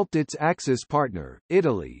Luftwaffe helped its Axis partner,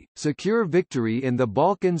 Italy, secure victory in the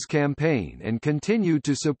Balkans campaign and continued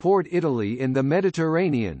to support Italy in the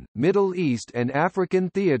Mediterranean, Middle East and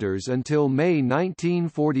African theaters until May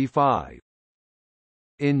 1945.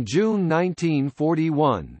 In June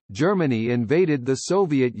 1941, Germany invaded the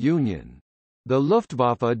Soviet Union. The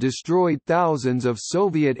Luftwaffe destroyed thousands of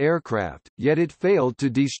Soviet aircraft, yet it failed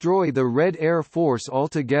to destroy the Red Air Force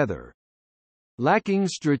altogether. Lacking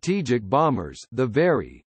strategic bombers, the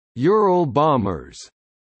very Ural bombers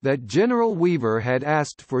that General Wever had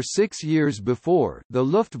asked for 6 years before, the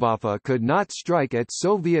Luftwaffe could not strike at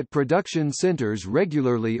Soviet production centers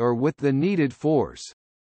regularly or with the needed force.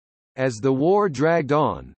 As the war dragged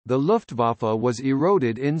on, the Luftwaffe was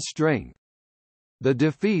eroded in strength. The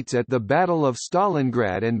defeats at the Battle of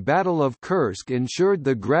Stalingrad and Battle of Kursk ensured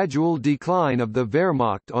the gradual decline of the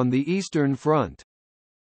Wehrmacht on the Eastern Front.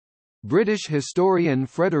 British historian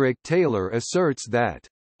Frederick Taylor asserts that,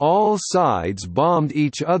 "All sides bombed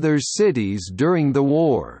each other's cities during the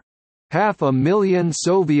war. 500,000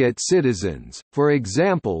 Soviet citizens, for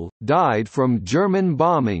example, died from German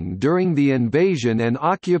bombing during the invasion and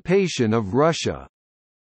occupation of Russia.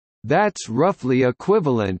 That's roughly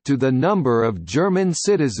equivalent to the number of German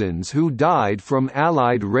citizens who died from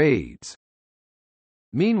Allied raids."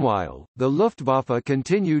 Meanwhile, the Luftwaffe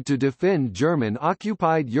continued to defend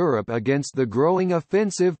German-occupied Europe against the growing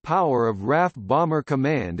offensive power of RAF Bomber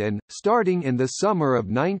Command and, starting in the summer of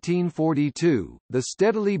 1942, the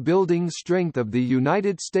steadily building strength of the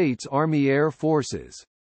United States Army Air Forces.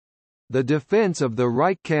 The defense of the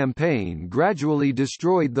Reich campaign gradually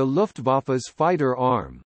destroyed the Luftwaffe's fighter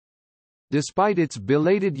arm. Despite its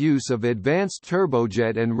belated use of advanced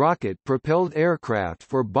turbojet and rocket-propelled aircraft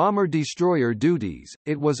for bomber-destroyer duties,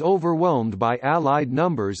 it was overwhelmed by Allied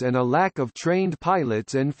numbers and a lack of trained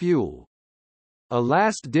pilots and fuel. A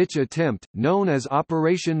last-ditch attempt, known as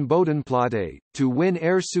Operation Bodenplatte, to win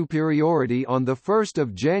air superiority on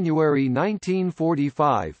 1 January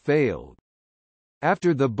 1945 failed.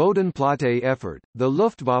 After the Bodenplatte effort, the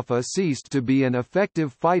Luftwaffe ceased to be an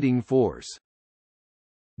effective fighting force.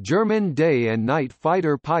 German day and night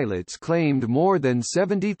fighter pilots claimed more than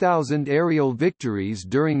 70,000 aerial victories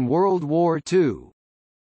during World War II.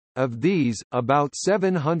 Of these, about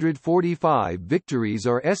 745 victories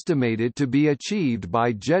are estimated to be achieved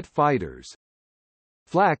by jet fighters.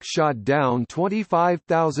 Flak shot down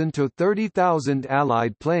 25,000 to 30,000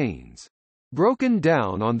 Allied planes. Broken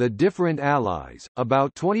down on the different allies,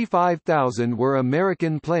 about 25,000 were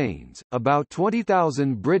American planes, about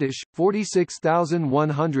 20,000 British,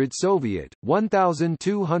 46,100 Soviet,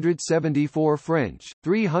 1,274 French,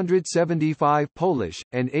 375 Polish,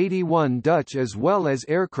 and 81 Dutch, as well as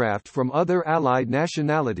aircraft from other Allied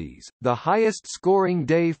nationalities. The highest scoring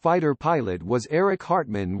day fighter pilot was Erich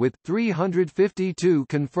Hartmann with 352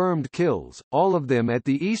 confirmed kills, all of them at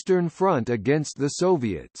the Eastern Front against the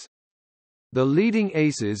Soviets. The leading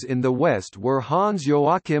aces in the West were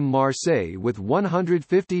Hans-Joachim Marseille with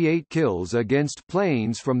 158 kills against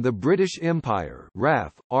planes from the British Empire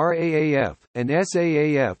RAF, RAAF, and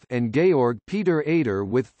SAAF, and Georg Peter Ader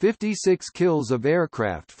with 56 kills of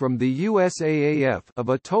aircraft from the USAAF of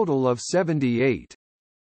a total of 78.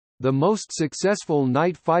 The most successful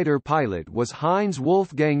night fighter pilot was Heinz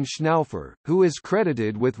Wolfgang Schnaufer, who is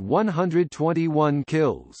credited with 121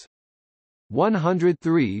 kills.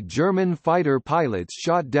 103 German fighter pilots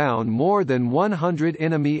shot down more than 100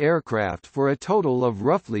 enemy aircraft for a total of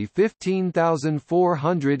roughly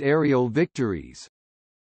 15,400 aerial victories.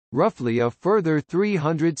 Roughly a further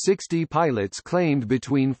 360 pilots claimed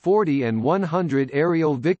between 40 and 100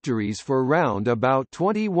 aerial victories for round about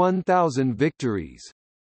 21,000 victories.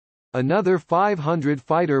 Another 500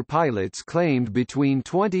 fighter pilots claimed between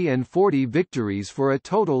 20 and 40 victories for a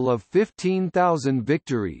total of 15,000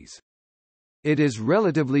 victories. It is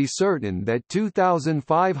relatively certain that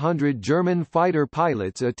 2,500 German fighter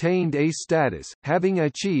pilots attained ace status, having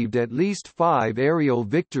achieved at least 5 aerial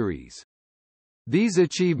victories. These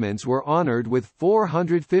achievements were honored with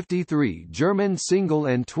 453 German single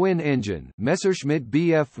and twin-engine Messerschmitt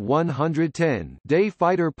Bf 110 day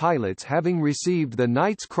fighter pilots having received the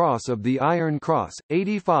Knight's Cross of the Iron Cross.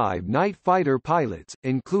 85 night fighter pilots,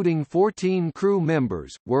 including 14 crew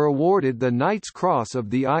members, were awarded the Knight's Cross of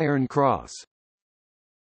the Iron Cross.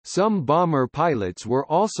 Some bomber pilots were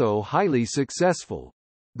also highly successful.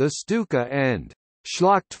 The Stuka and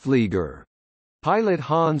Schlachtflieger pilot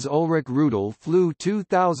Hans Ulrich Rudel flew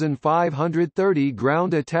 2,530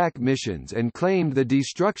 ground attack missions and claimed the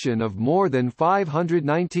destruction of more than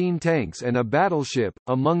 519 tanks and a battleship,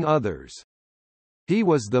 among others. He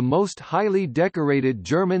was the most highly decorated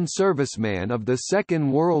German serviceman of the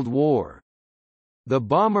Second World War. The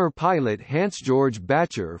bomber pilot Hans-Georg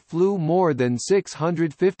Bacher flew more than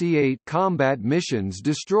 658 combat missions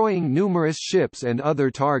destroying numerous ships and other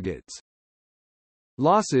targets.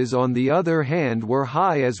 Losses on the other hand were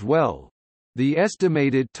high as well. The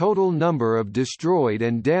estimated total number of destroyed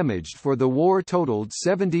and damaged for the war totaled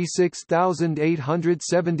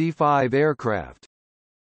 76,875 aircraft.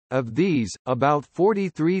 Of these, about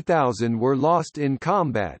 43,000 were lost in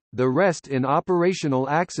combat, the rest in operational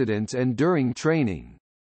accidents and during training.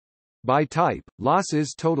 By type,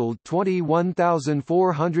 losses totaled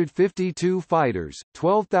 21,452 fighters,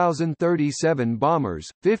 12,037 bombers,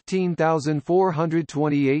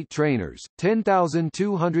 15,428 trainers,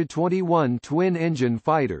 10,221 twin-engine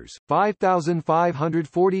fighters,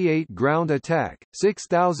 5,548 ground attack,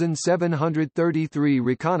 6,733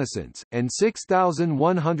 reconnaissance, and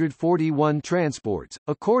 6,141 transports.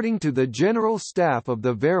 According to the General Staff of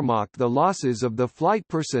the Wehrmacht, the losses of the flight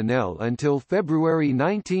personnel until February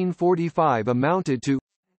 1945 amounted to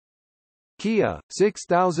Kia,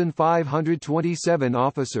 6,527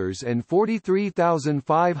 officers and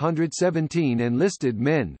 43,517 enlisted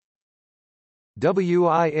men.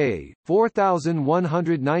 WIA,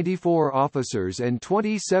 4,194 officers and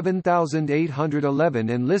 27,811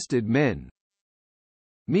 enlisted men.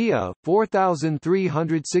 MIA,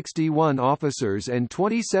 4,361 officers and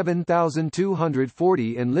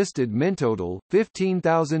 27,240 enlisted men. Total,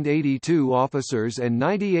 15,082 officers and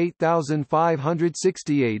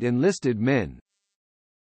 98,568 enlisted men.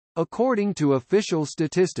 According to official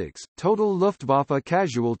statistics, total Luftwaffe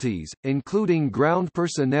casualties, including ground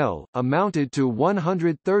personnel, amounted to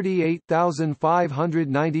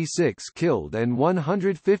 138,596 killed and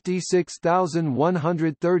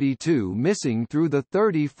 156,132 missing through the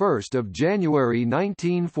 31st of January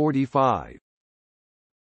 1945.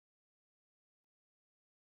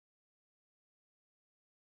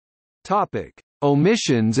 Topic: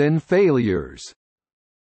 Omissions and failures.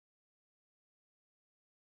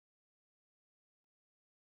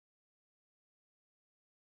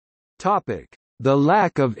 The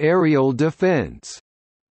lack of aerial defense.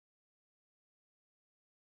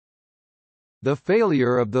 The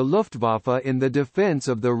failure of the Luftwaffe in the defense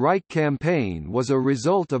of the Reich campaign was a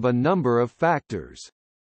result of a number of factors.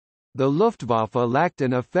 The Luftwaffe lacked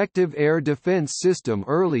an effective air defense system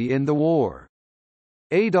early in the war.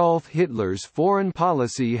 Adolf Hitler's foreign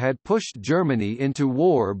policy had pushed Germany into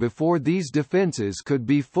war before these defenses could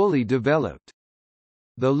be fully developed.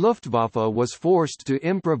 The Luftwaffe was forced to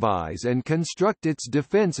improvise and construct its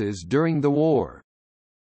defenses during the war.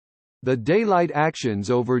 The daylight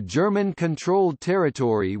actions over German-controlled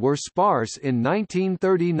territory were sparse in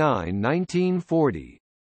 1939–1940.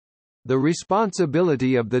 The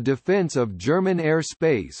responsibility of the defense of German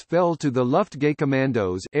airspace fell to the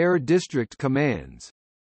Luftgekommandos, air district commands.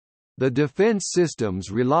 The defense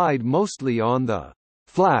systems relied mostly on the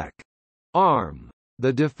flak arm.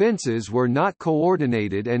 The defenses were not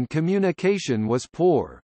coordinated and communication was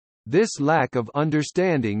poor. This lack of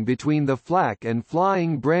understanding between the flak and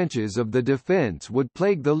flying branches of the defense would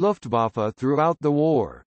plague the Luftwaffe throughout the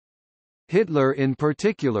war. Hitler in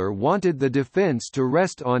particular wanted the defense to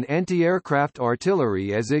rest on anti-aircraft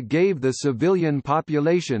artillery as it gave the civilian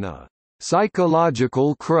population a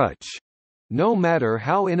psychological crutch. No matter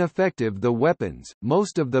how ineffective the weapons,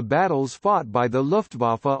 most of the battles fought by the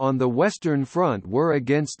Luftwaffe on the Western Front were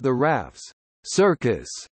against the RAF's circus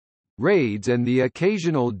raids and the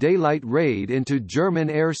occasional daylight raid into German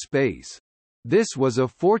airspace. This was a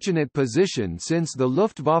fortunate position since the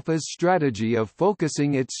Luftwaffe's strategy of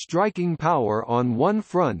focusing its striking power on one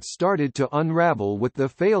front started to unravel with the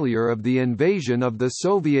failure of the invasion of the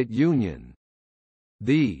Soviet Union.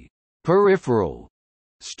 The peripheral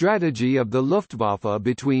strategy of the Luftwaffe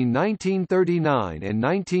between 1939 and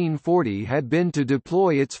 1940 had been to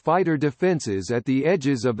deploy its fighter defences at the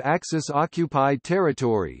edges of Axis-occupied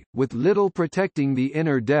territory, with little protecting the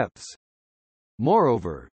inner depths.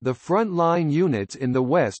 Moreover, the front-line units in the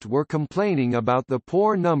West were complaining about the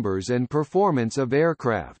poor numbers and performance of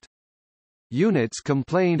aircraft. Units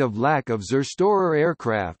complained of lack of Zerstorer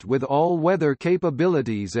aircraft with all-weather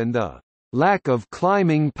capabilities and the lack of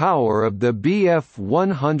climbing power of the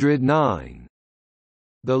Bf-109.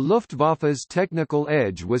 The Luftwaffe's technical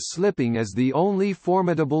edge was slipping as the only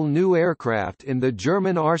formidable new aircraft in the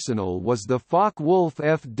German arsenal was the Focke-Wulf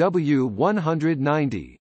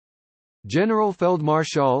Fw-190.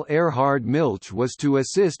 Generalfeldmarschall Erhard Milch was to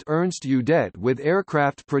assist Ernst Udet with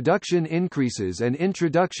aircraft production increases and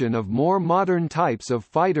introduction of more modern types of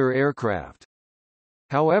fighter aircraft.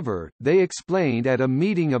 However, they explained at a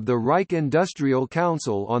meeting of the Reich Industrial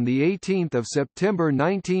Council on 18 September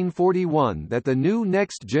 1941 that the new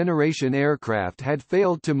next-generation aircraft had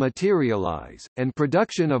failed to materialize, and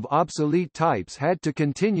production of obsolete types had to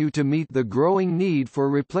continue to meet the growing need for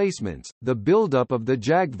replacements. The buildup of the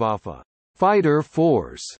Jagdwaffe fighter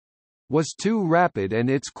force was too rapid and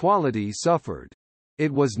its quality suffered.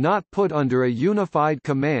 It was not put under a unified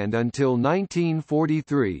command until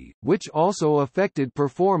 1943, which also affected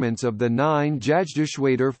performance of the 9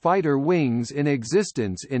 Jagdgeschwader fighter wings in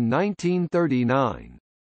existence in 1939.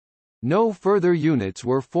 No further units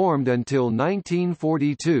were formed until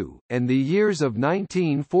 1942, and the years of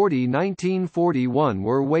 1940–1941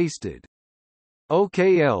 were wasted.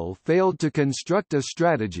 OKL failed to construct a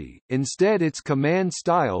strategy, instead its command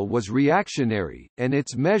style was reactionary, and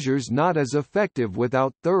its measures not as effective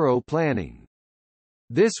without thorough planning.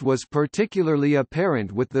 This was particularly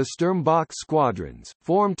apparent with the Sturmbach squadrons,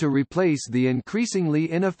 formed to replace the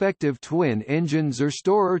increasingly ineffective twin-engine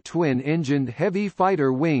Zerstorer twin-engined heavy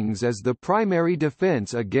fighter wings as the primary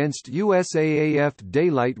defense against USAAF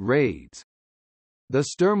daylight raids. The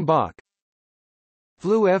Sturmbach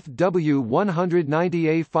Flu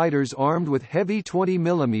Fw-190A fighters armed with heavy 20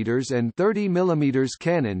 mm and 30 mm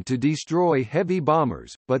cannon to destroy heavy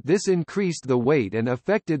bombers, but this increased the weight and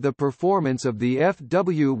affected the performance of the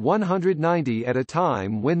Fw-190 at a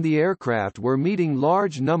time when the aircraft were meeting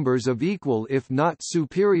large numbers of equal if not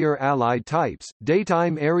superior Allied types.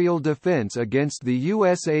 Daytime aerial defense against the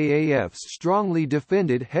USAAF's strongly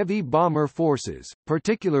defended heavy bomber forces,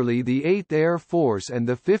 particularly the 8th Air Force and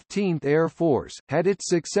the 15th Air Force, had its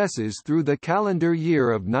successes through the calendar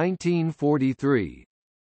year of 1943.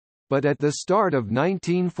 But at the start of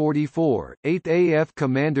 1944, 8th AF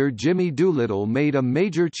Commander Jimmy Doolittle made a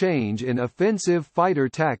major change in offensive fighter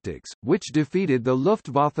tactics, which defeated the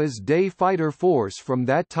Luftwaffe's day fighter force from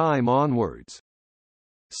that time onwards.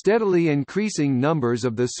 Steadily increasing numbers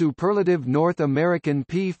of the superlative North American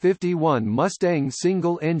P-51 Mustang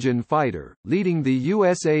single-engine fighter, leading the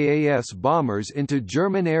USAAF's bombers into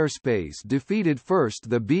German airspace, defeated first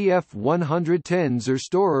the Bf-110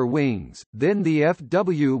 Zerstorer wings, then the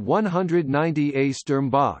Fw-190A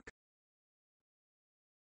Sturmbach.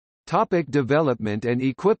 Topic: development and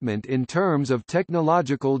equipment. In terms of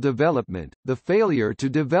technological development, the failure to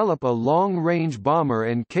develop a long-range bomber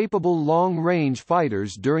and capable long-range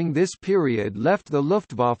fighters during this period left the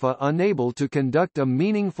Luftwaffe unable to conduct a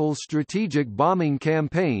meaningful strategic bombing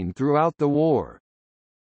campaign throughout the war.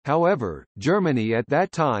 However, Germany at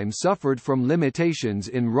that time suffered from limitations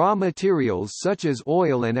in raw materials such as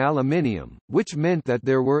oil and aluminium, which meant that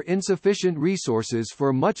there were insufficient resources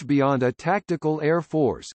for much beyond a tactical air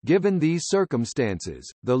force. Given these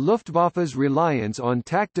circumstances, the Luftwaffe's reliance on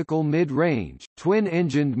tactical mid-range,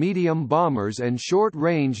 twin-engined medium bombers and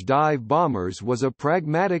short-range dive bombers was a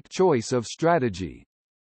pragmatic choice of strategy.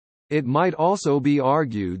 It might also be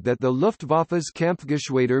argued that the Luftwaffe's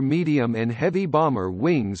Kampfgeschwader medium and heavy bomber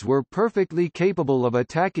wings were perfectly capable of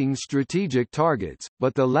attacking strategic targets,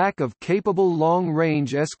 but the lack of capable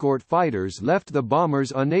long-range escort fighters left the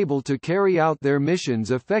bombers unable to carry out their missions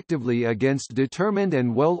effectively against determined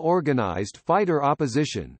and well-organized fighter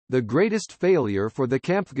opposition. The greatest failure for the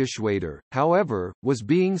Kampfgeschwader, however, was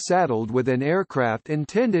being saddled with an aircraft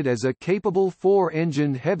intended as a capable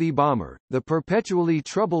four-engined heavy bomber, the perpetually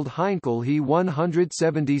troubled Heinkel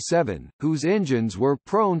He-177, whose engines were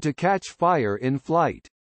prone to catch fire in flight.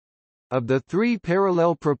 Of the three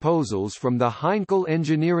parallel proposals from the Heinkel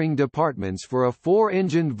engineering departments for a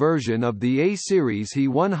four-engined version of the A-series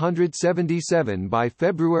He-177 by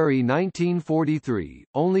February 1943,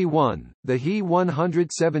 only one, the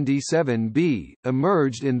He-177B,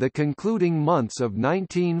 emerged in the concluding months of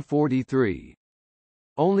 1943.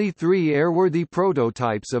 Only three airworthy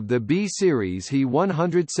prototypes of the B-series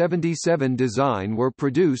He-177 design were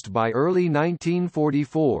produced by early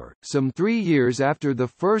 1944, some 3 years after the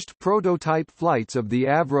first prototype flights of the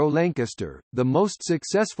Avro Lancaster, the most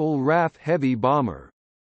successful RAF heavy bomber.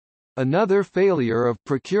 Another failure of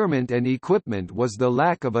procurement and equipment was the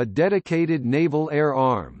lack of a dedicated naval air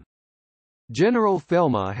arm. General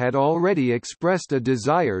Felma had already expressed a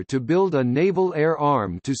desire to build a naval air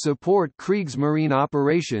arm to support Kriegsmarine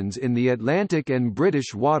operations in the Atlantic and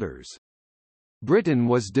British waters. Britain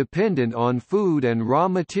was dependent on food and raw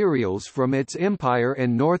materials from its empire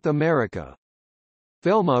and North America.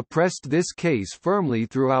 Felma pressed this case firmly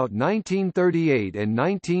throughout 1938 and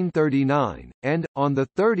 1939, and, on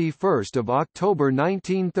 31 October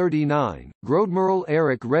 1939, Groadmiral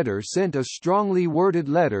Erich Raeder sent a strongly worded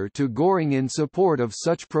letter to Göring in support of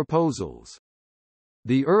such proposals.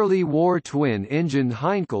 The early war twin-engined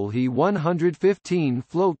Heinkel He-115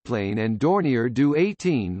 floatplane and Dornier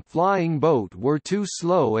Do-18 flying boat were too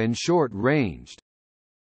slow and short-ranged.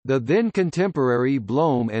 The then-contemporary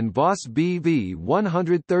Blohm and Voss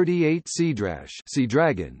BV-138 Sea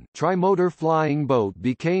Dragon trimotor flying boat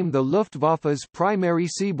became the Luftwaffe's primary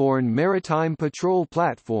seaborne maritime patrol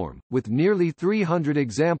platform, with nearly 300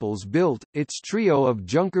 examples built. Its trio of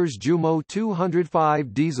Junkers Jumo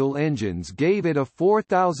 205 diesel engines gave it a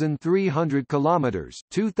 4,300 kilometers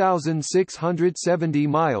 (2,670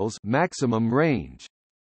 miles) maximum range.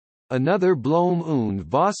 Another Blohm und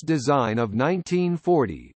Voss design of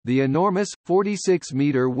 1940, the enormous,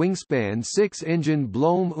 46-meter wingspan six-engine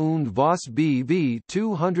Blohm und Voss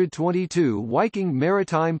BV-222 Viking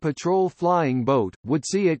maritime patrol flying boat, would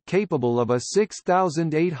see it capable of a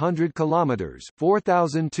 6,800 kilometers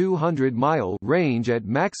 (4,200 mile) range at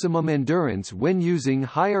maximum endurance when using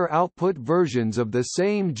higher output versions of the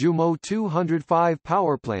same Jumo 205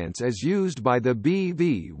 powerplants as used by the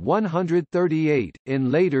BV-138 in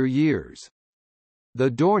later years. The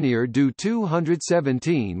Dornier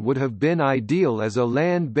Do-217 would have been ideal as a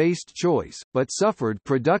land-based choice, but suffered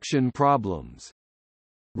production problems.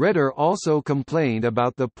 Raeder also complained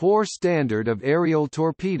about the poor standard of aerial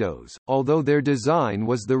torpedoes, although their design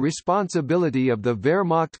was the responsibility of the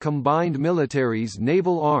Wehrmacht Combined Military's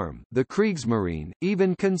naval arm, the Kriegsmarine,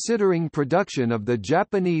 even considering production of the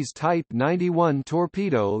Japanese Type 91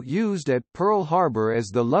 torpedo used at Pearl Harbor as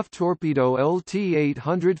the Lufttorpedo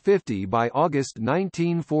LT-850 by August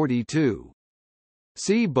 1942.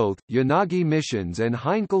 See both, Yanagi missions and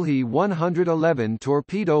Heinkel He-111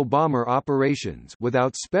 torpedo bomber operations.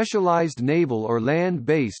 Without specialized naval or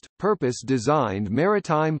land-based, purpose-designed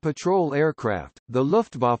maritime patrol aircraft, the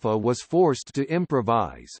Luftwaffe was forced to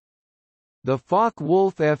improvise. The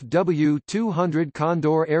Focke-Wulf FW-200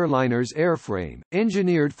 Condor airliner's airframe,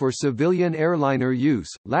 engineered for civilian airliner use,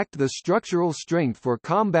 lacked the structural strength for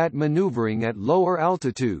combat maneuvering at lower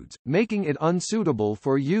altitudes, making it unsuitable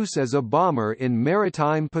for use as a bomber in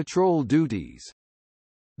maritime patrol duties.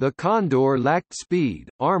 The Condor lacked speed,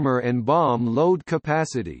 armor and bomb load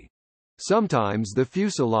capacity. Sometimes the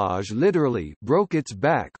fuselage literally broke its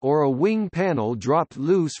back or a wing panel dropped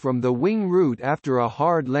loose from the wing root after a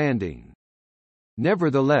hard landing.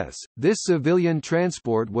 Nevertheless, this civilian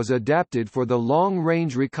transport was adapted for the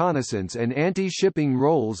long-range reconnaissance and anti-shipping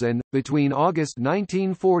roles and, between August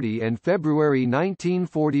 1940 and February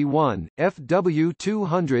 1941,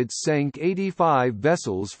 FW-200s sank 85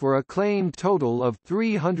 vessels for a claimed total of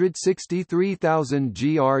 363,000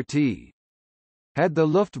 GRT. Had the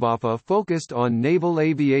Luftwaffe focused on naval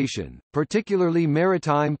aviation, particularly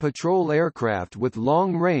maritime patrol aircraft with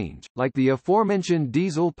long range, like the aforementioned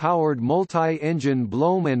diesel-powered multi-engine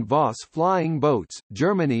Blohm and Voss flying boats,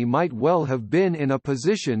 Germany might well have been in a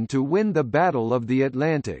position to win the Battle of the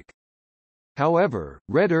Atlantic. However,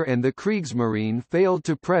 Raeder and the Kriegsmarine failed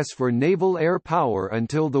to press for naval air power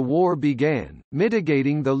until the war began,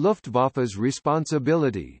 mitigating the Luftwaffe's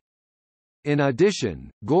responsibility. In addition,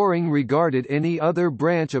 Göring regarded any other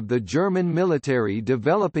branch of the German military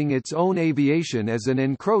developing its own aviation as an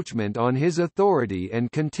encroachment on his authority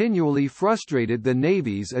and continually frustrated the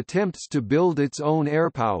Navy's attempts to build its own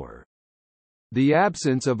airpower. The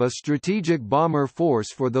absence of a strategic bomber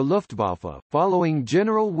force for the Luftwaffe, following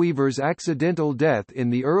General Wever's accidental death in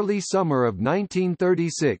the early summer of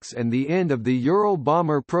 1936 and the end of the Ural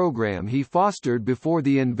bomber program he fostered before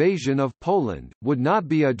the invasion of Poland, would not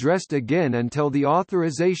be addressed again until the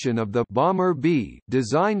authorization of the Bomber B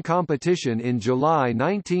design competition in July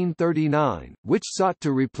 1939, which sought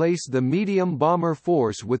to replace the medium bomber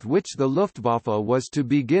force with which the Luftwaffe was to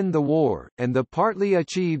begin the war, and the partly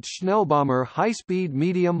achieved Schnellbomber high-speed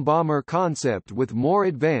medium bomber concept with more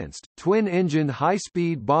advanced, twin-engine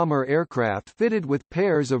high-speed bomber aircraft fitted with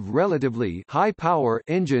pairs of relatively high-power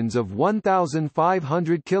engines of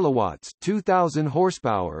 1,500 kilowatts (2,000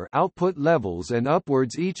 horsepower) output levels and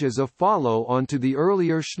upwards, each as a follow-on to the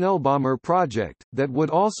earlier Schnellbomber project, that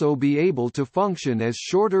would also be able to function as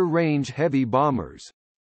shorter-range heavy bombers.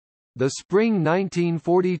 The spring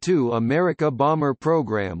 1942 America bomber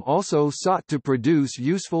program also sought to produce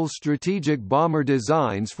useful strategic bomber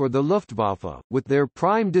designs for the Luftwaffe, with their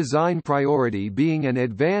prime design priority being an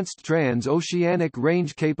advanced trans-oceanic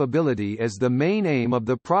range capability as the main aim of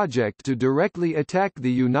the project to directly attack the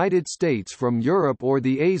United States from Europe or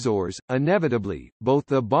the Azores. Inevitably, both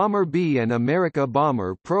the Bomber B and America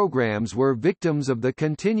bomber programs were victims of the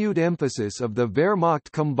continued emphasis of the Wehrmacht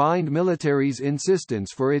combined military's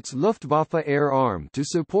insistence for its Luftwaffe air arm to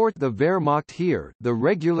support the Wehrmacht Heer, the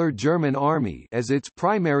regular German army, as its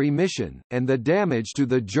primary mission, and the damage to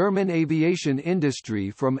the German aviation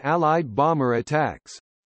industry from Allied bomber attacks.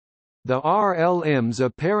 The RLM's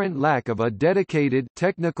apparent lack of a dedicated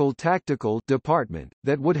technical-tactical department,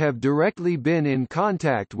 that would have directly been in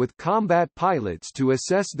contact with combat pilots to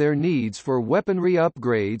assess their needs for weaponry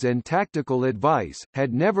upgrades and tactical advice,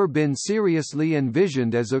 had never been seriously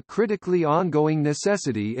envisioned as a critically ongoing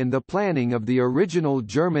necessity in the planning of the original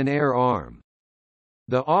German air arm.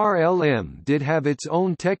 The RLM did have its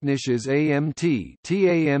own Technisches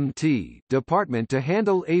TAMT department to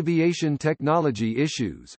handle aviation technology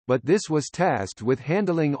issues, but this was tasked with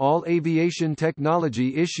handling all aviation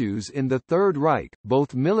technology issues in the Third Reich,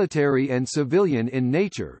 both military and civilian in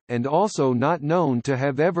nature, and also not known to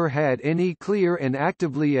have ever had any clear and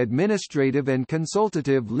actively administrative and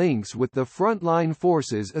consultative links with the frontline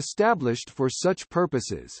forces established for such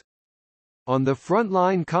purposes. On the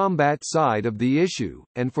frontline combat side of the issue,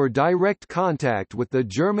 and for direct contact with the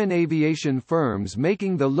German aviation firms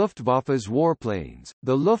making the Luftwaffe's warplanes,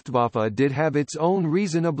 the Luftwaffe did have its own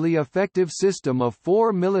reasonably effective system of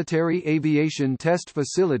 4 military aviation test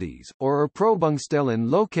facilities, or Erprobungsstellen,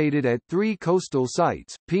 located at 3 coastal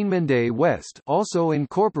sites, Peenemünde West also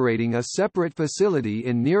incorporating a separate facility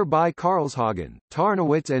in nearby Karlshagen,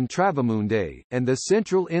 Tarnowitz and Travemünde, and the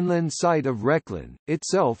central inland site of Rechlin,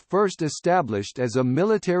 itself first established as a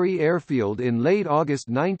military airfield in late August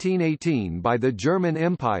 1918 by the German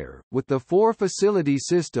Empire, with the 4-facility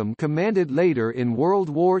system commanded later in World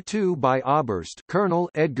War II by Oberst Colonel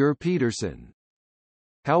Edgar Peterson.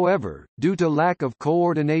 However, due to lack of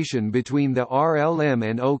coordination between the RLM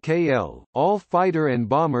and OKL, all fighter and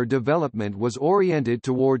bomber development was oriented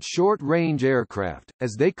toward short-range aircraft,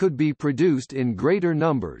 as they could be produced in greater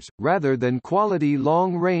numbers, rather than quality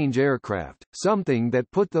long-range aircraft, something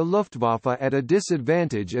that put the Luftwaffe at a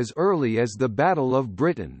disadvantage as early as the Battle of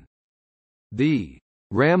Britain. The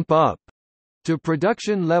ramp-up to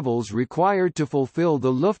production levels required to fulfill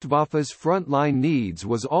the Luftwaffe's frontline needs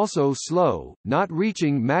was also slow, not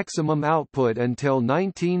reaching maximum output until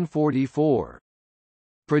 1944.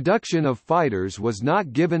 Production of fighters was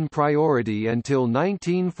not given priority until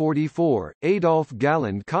 1944. Adolf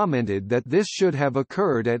Galland commented that this should have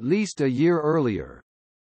occurred at least a year earlier.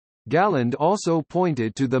 Galland also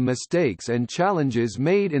pointed to the mistakes and challenges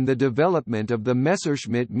made in the development of the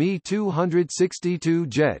Messerschmitt Me 262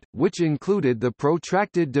 jet, which included the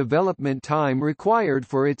protracted development time required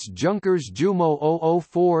for its Junkers Jumo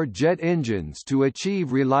 004 jet engines to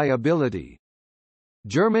achieve reliability.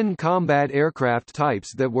 German combat aircraft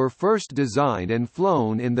types that were first designed and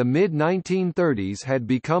flown in the mid-1930s had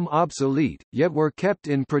become obsolete, yet were kept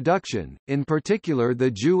in production, in particular the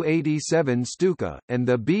Ju-87 Stuka, and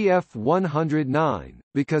the Bf-109,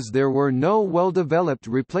 because there were no well-developed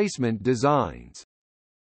replacement designs.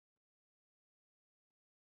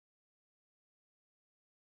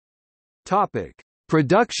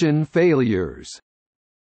 Production failures.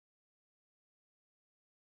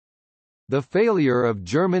 The failure of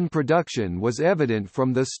German production was evident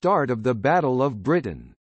from the start of the Battle of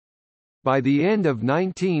Britain. By the end of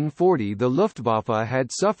 1940 the Luftwaffe had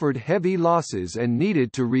suffered heavy losses and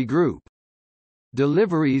needed to regroup.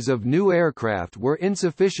 Deliveries of new aircraft were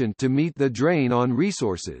insufficient to meet the drain on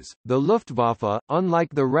resources. The Luftwaffe,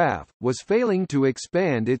 unlike the RAF, was failing to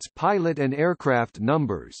expand its pilot and aircraft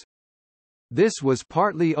numbers. This was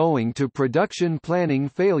partly owing to production planning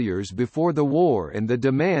failures before the war and the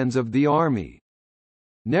demands of the army.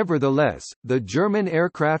 Nevertheless, the German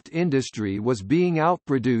aircraft industry was being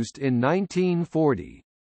outproduced in 1940.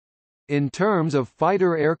 In terms of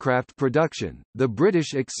fighter aircraft production, the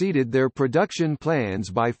British exceeded their production plans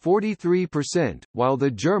by 43%, while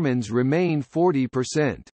the Germans remained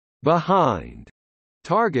 40% behind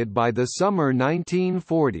target by the summer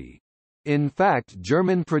 1940. In fact,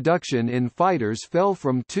 German production in fighters fell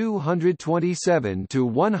from 227 to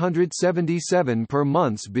 177 per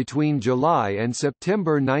month between July and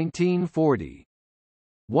September 1940.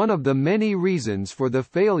 One of the many reasons for the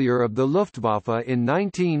failure of the Luftwaffe in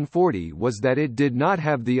 1940 was that it did not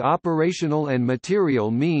have the operational and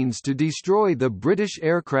material means to destroy the British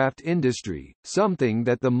aircraft industry, something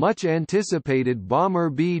that the much-anticipated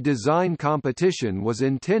Bomber B design competition was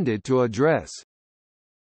intended to address.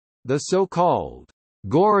 The so-called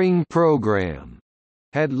Göring program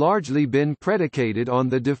had largely been predicated on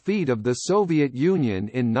the defeat of the Soviet Union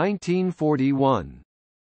in 1941.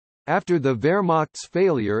 After the Wehrmacht's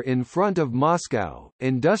failure in front of Moscow,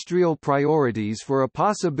 industrial priorities for a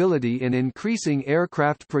possibility in increasing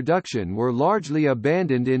aircraft production were largely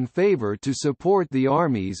abandoned in favor to support the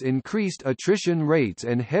Army's increased attrition rates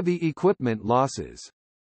and heavy equipment losses.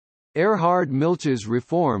 Erhard Milch's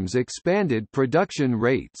reforms expanded production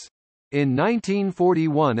rates. In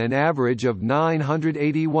 1941 an average of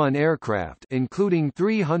 981 aircraft including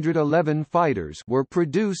 311 fighters were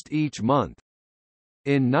produced each month.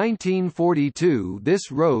 In 1942 this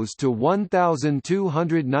rose to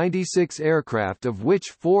 1,296 aircraft of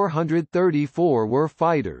which 434 were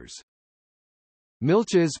fighters.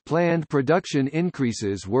 Milch's planned production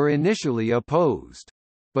increases were initially opposed.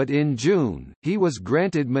 But in June, he was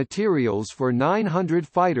granted materials for 900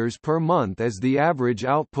 fighters per month as the average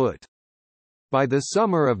output. By the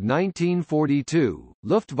summer of 1942,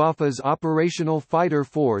 Luftwaffe's operational fighter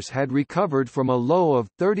force had recovered from a low of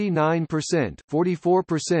 39%,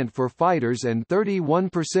 44% for fighters and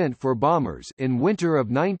 31% for bombers in winter of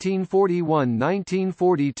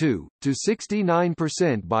 1941-1942, to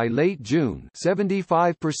 69% by late June,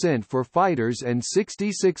 75% for fighters and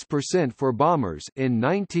 66% for bombers in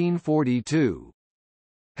 1942.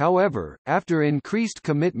 However, after increased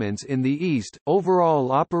commitments in the East,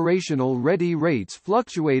 overall operational ready rates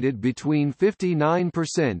fluctuated between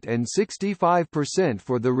 59% and 65%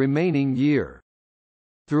 for the remaining year.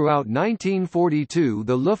 Throughout 1942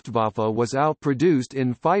 the Luftwaffe was outproduced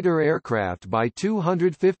in fighter aircraft by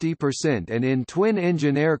 250% and in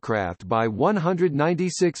twin-engine aircraft by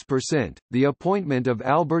 196%. The appointment of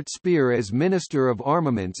Albert Speer as Minister of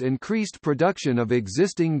Armaments increased production of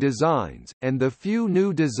existing designs, and the few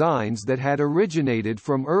new designs that had originated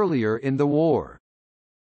from earlier in the war.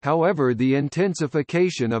 However, the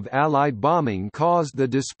intensification of Allied bombing caused the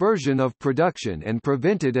dispersion of production and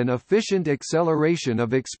prevented an efficient acceleration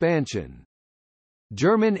of expansion.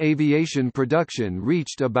 German aviation production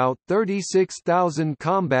reached about 36,000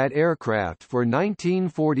 combat aircraft for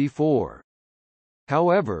 1944.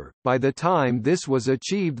 However, by the time this was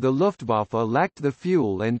achieved the Luftwaffe lacked the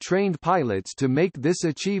fuel and trained pilots to make this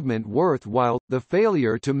achievement worthwhile. The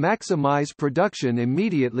failure to maximize production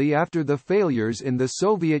immediately after the failures in the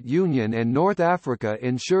Soviet Union and North Africa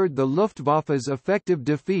ensured the Luftwaffe's effective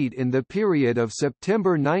defeat in the period of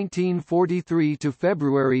September 1943 to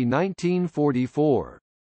February 1944.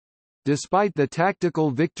 Despite the tactical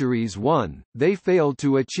victories won, they failed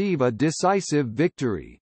to achieve a decisive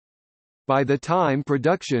victory. By the time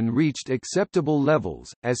production reached acceptable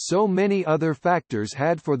levels, as so many other factors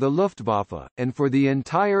had for the Luftwaffe, and for the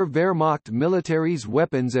entire Wehrmacht military's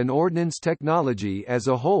weapons and ordnance technology as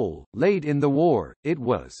a whole, late in the war, it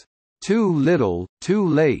was too little, too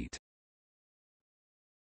late.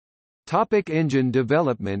 Engine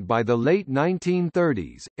development. By the late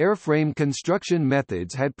 1930s, airframe construction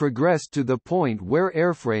methods had progressed to the point where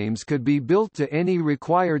airframes could be built to any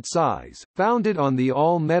required size, founded on the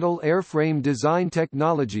all-metal airframe design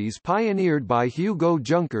technologies pioneered by Hugo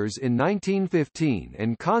Junkers in 1915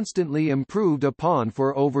 and constantly improved upon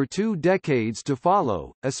for over 2 decades to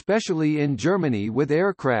follow, especially in Germany with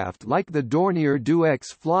aircraft like the Dornier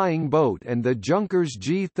Du-X flying boat and the Junkers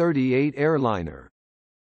G-38 airliner.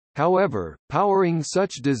 However, powering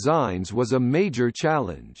such designs was a major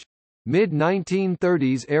challenge.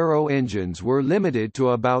 Mid-1930s aero engines were limited to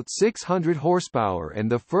about 600 horsepower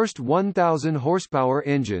and the first 1,000 horsepower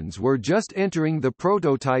engines were just entering the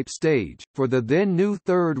prototype stage. For the then new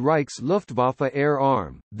Third Reich's Luftwaffe air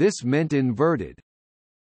arm, this meant inverted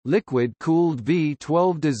liquid-cooled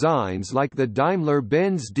V-12 designs like the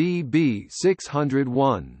Daimler-Benz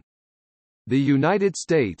DB601. The United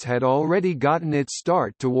States had already gotten its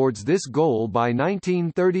start towards this goal by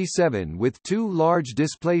 1937 with two large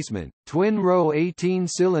displacement, twin-row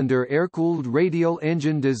 18-cylinder air-cooled radial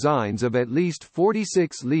engine designs of at least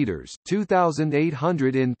 46 liters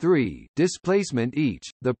 (2,803) displacement each,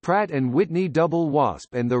 the Pratt & Whitney Double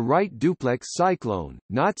Wasp and the Wright Duplex Cyclone.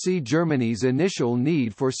 Nazi Germany's initial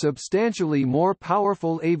need for substantially more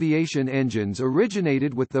powerful aviation engines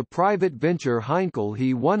originated with the private venture Heinkel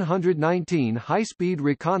He 119 high-speed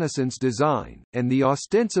reconnaissance design, and the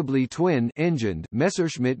ostensibly twin-engined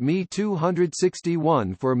Messerschmitt Me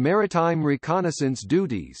 261 for maritime reconnaissance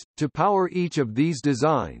duties. To power each of these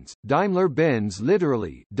designs, Daimler-Benz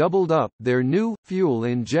literally doubled up their new,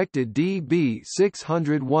 fuel-injected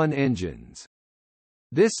DB601 engines.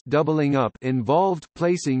 This doubling up involved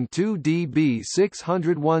placing two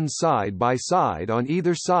DB601 side by side on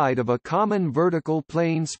either side of a common vertical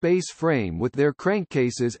plane space frame with their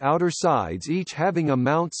crankcases outer sides each having a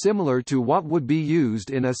mount similar to what would be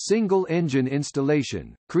used in a single engine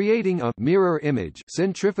installation, creating a mirror image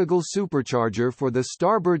centrifugal supercharger for the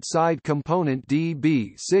starboard side component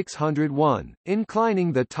DB601,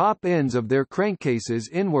 inclining the top ends of their crankcases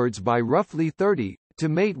inwards by roughly 30 to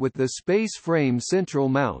mate with the space frame central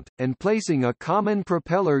mount, and placing a common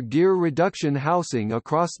propeller gear reduction housing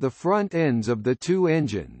across the front ends of the two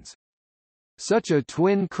engines. Such a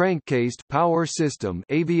twin crankcased power system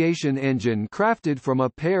aviation engine crafted from a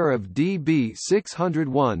pair of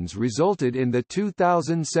DB601s resulted in the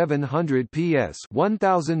 2,700 PS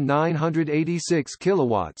 1,986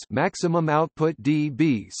 kilowatts maximum output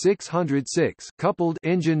DB606 coupled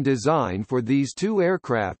engine design for these two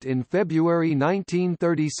aircraft in February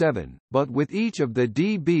 1937, but with each of the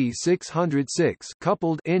DB606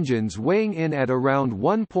 coupled engines weighing in at around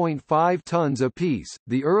 1.5 tons apiece.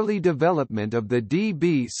 The early development of the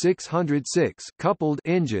DB606 coupled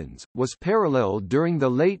engines was paralleled during the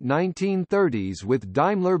late 1930s with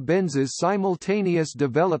Daimler-Benz's simultaneous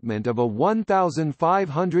development of a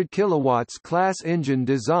 1,500 kilowatts class engine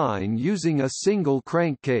design using a single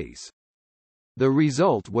crankcase. The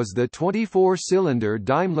result was the 24-cylinder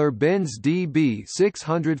Daimler-Benz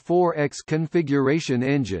DB604X configuration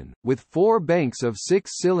engine, with 4 banks of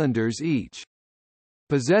 6 cylinders each,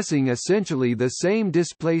 possessing essentially the same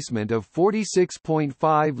displacement of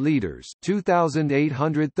 46.5 liters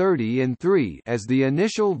 (2,830 in 3) as the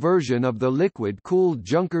initial version of the liquid-cooled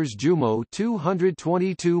Junkers Jumo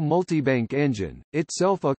 222 multibank engine,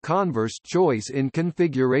 itself a converse choice in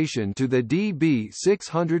configuration to the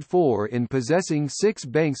DB604 in possessing 6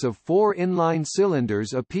 banks of 4 inline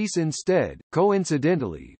cylinders apiece instead.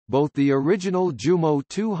 Coincidentally, both the original Jumo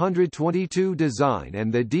 222 design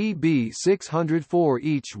and the DB604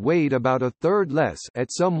 each weighed about a third less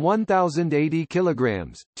at some 1,080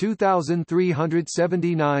 kilograms,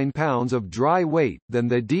 2,379 pounds of dry weight than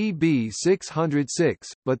the DB606,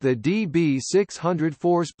 but the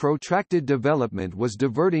DB604's protracted development was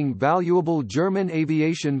diverting valuable German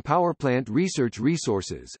aviation powerplant research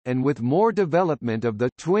resources, and with more development of the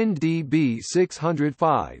twin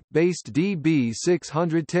DB605-based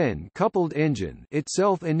DB610 coupled engine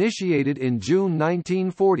itself initiated in June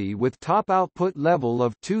 1940 with top output level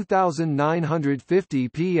of 2,950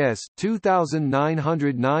 PS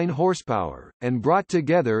 2,909 horsepower, and brought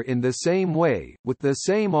together in the same way, with the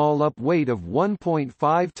same all-up weight of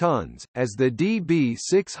 1.5 tons, as the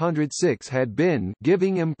DB606 had been,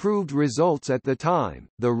 giving improved results at the time.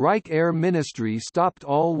 The Reich Air Ministry stopped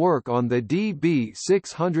all work on the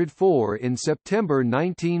DB604 in September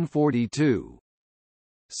 1942.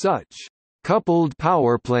 Such coupled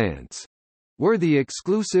power plants were the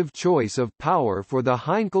exclusive choice of power for the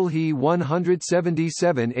Heinkel He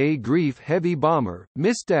 177A Grief heavy bomber,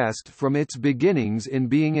 mistasked from its beginnings in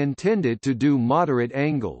being intended to do moderate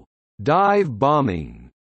angle dive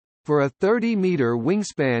bombing. For a 30-meter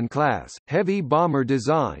wingspan class, heavy bomber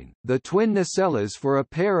design, the twin nacelles for a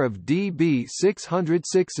pair of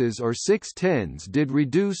DB606s or 610s did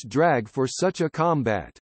reduce drag for such a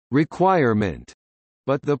combat requirement.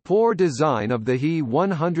 But the poor design of the He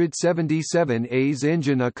 177A's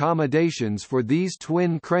engine accommodations for these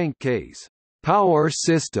twin crankcase power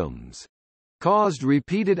systems caused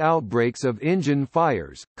repeated outbreaks of engine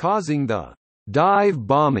fires, causing the dive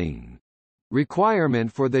bombing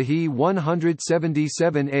requirement for the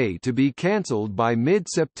He-177A to be cancelled by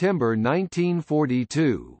mid-September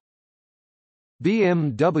 1942.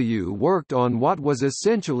 BMW worked on what was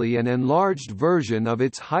essentially an enlarged version of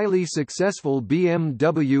its highly successful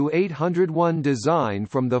BMW 801 design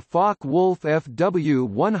from the Focke-Wulf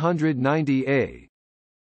FW190A.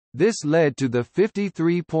 This led to the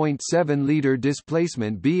 53.7-litre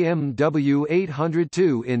displacement BMW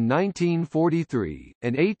 802 in 1943,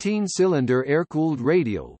 an 18-cylinder air-cooled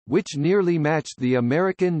radial, which nearly matched the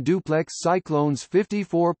American duplex Cyclone's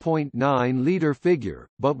 54.9-litre figure,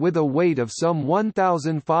 but with a weight of some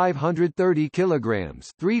 1,530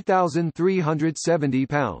 kilograms (3,370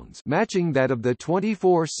 pounds), matching that of the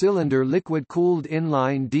 24-cylinder liquid-cooled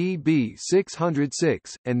inline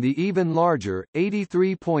DB606, and the even larger,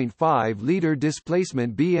 83.5-litre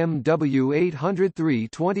displacement BMW 803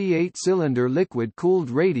 28-cylinder liquid-cooled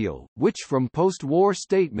radial, which from post-war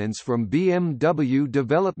statements from BMW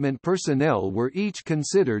development personnel were each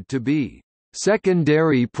considered to be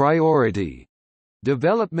secondary priority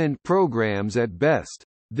development programs at best.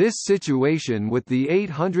 This situation with the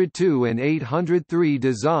 802 and 803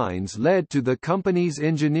 designs led to the company's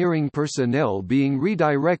engineering personnel being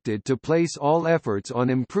redirected to place all efforts on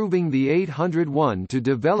improving the 801 to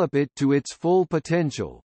develop it to its full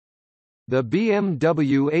potential. The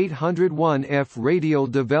BMW 801F radial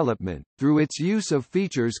development, through its use of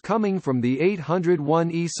features coming from the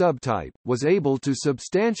 801E subtype, was able to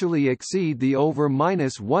substantially exceed the over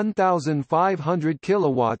 -1,500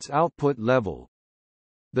 kilowatts output level.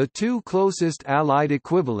 The two closest Allied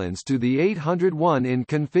equivalents to the 801 in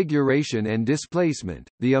configuration and displacement,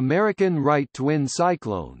 the American Wright twin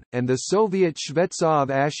Cyclone, and the Soviet Shvetsov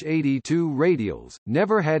Ash-82 radials,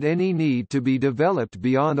 never had any need to be developed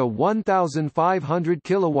beyond a 1,500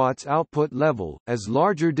 kilowatts output level, as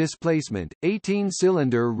larger displacement,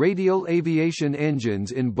 18-cylinder radial aviation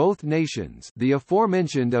engines in both nations, the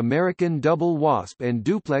aforementioned American Double Wasp and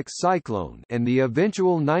Duplex Cyclone, and the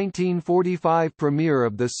eventual 1945 premiere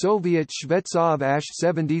of the Soviet Shvetsov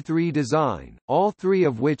Ash-73 design, all three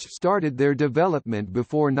of which started their development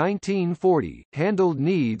before 1940, handled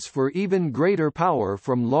needs for even greater power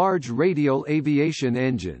from large radial aviation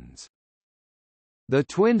engines. The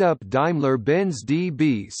twinned-up Daimler-Benz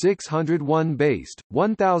DB601-based,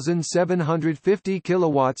 1,750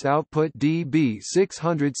 kW output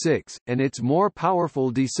DB606, and its more powerful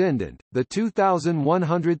descendant, the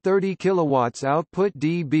 2,130 kW output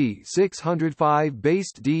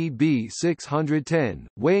DB605-based DB610,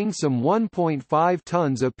 weighing some 1.5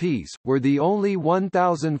 tons apiece, were the only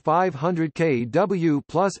 1,500 kW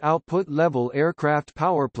plus output level aircraft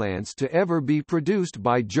powerplants to ever be produced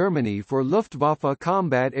by Germany for Luftwaffe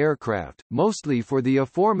combat aircraft, mostly for the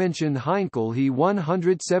aforementioned Heinkel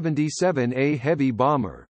He-177A heavy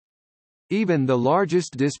bomber. Even the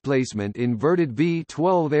largest displacement inverted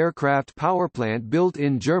V-12 aircraft powerplant built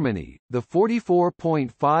in Germany, the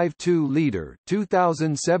 44.52-liter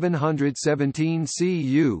 2,717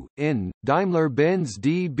 cu in Daimler-Benz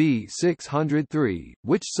DB603,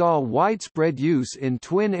 which saw widespread use in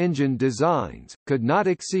twin-engine designs, could not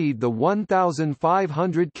exceed the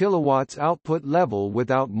 1,500 kilowatts output level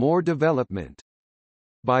without more development.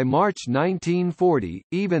 By March 1940,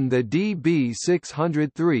 even the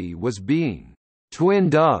DB603 was being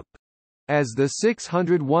twinned up as the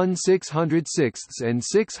 601 606ths and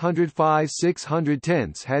 605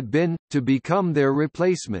 610ths had been, to become their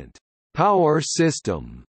replacement power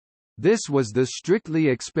system. This was the strictly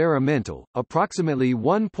experimental, approximately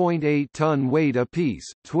 1.8-ton weight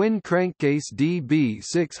apiece, twin crankcase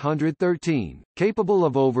DB613, capable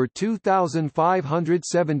of over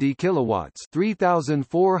 2,570 kilowatts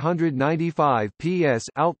 (3,495 PS)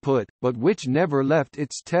 output, but which never left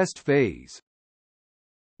its test phase.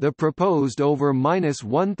 The proposed over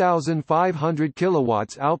 -1,500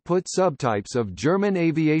 kilowatts output subtypes of German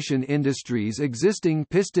aviation industry's existing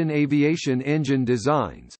piston aviation engine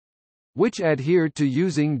designs, which adhered to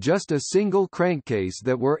using just a single crankcase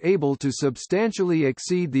that were able to substantially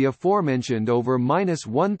exceed the aforementioned over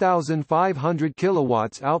 -1,500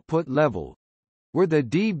 kilowatts output level, were the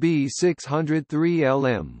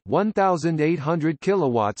DB603LM 1,800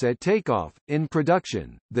 kilowatts at takeoff, in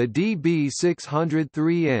production, the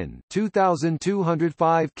DB603N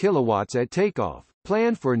 2,205 kilowatts at takeoff,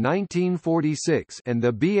 planned for 1946, and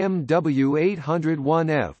the BMW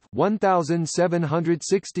 801F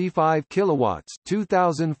 1,765 kilowatts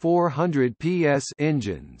 2,400 PS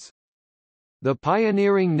engines. The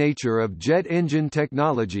pioneering nature of jet engine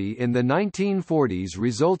technology in the 1940s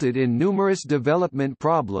resulted in numerous development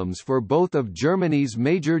problems for both of Germany's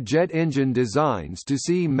major jet engine designs to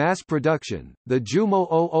see mass production, the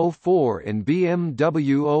Jumo 004 and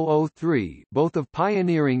BMW 003, both of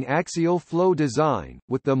pioneering axial flow design,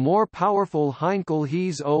 with the more powerful Heinkel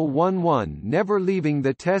Hees 011 never leaving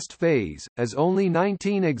the test phase, as only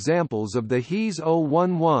 19 examples of the Hees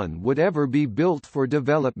 011 would ever be built for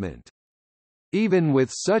development. Even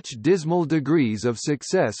with such dismal degrees of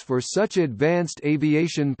success for such advanced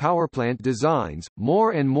aviation powerplant designs,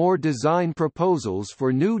 more and more design proposals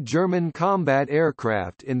for new German combat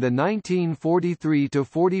aircraft in the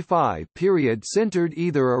 1943–45 period centered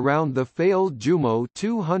either around the failed Jumo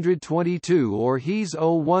 222 or Hees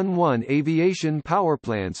 011 aviation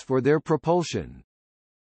powerplants for their propulsion.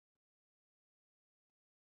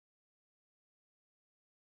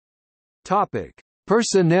 Topic: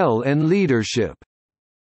 Personnel and leadership.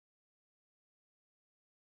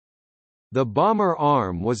 The bomber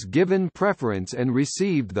arm was given preference and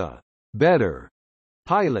received the better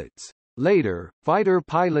pilots. Later, fighter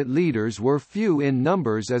pilot leaders were few in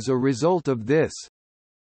numbers as a result of this.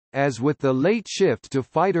 As with the late shift to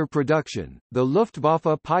fighter production, the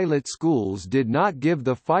Luftwaffe pilot schools did not give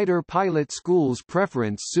the fighter pilot schools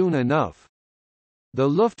preference soon enough. The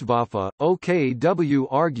Luftwaffe, OKW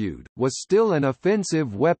argued, was still an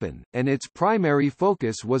offensive weapon, and its primary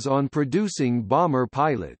focus was on producing bomber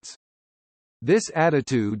pilots. This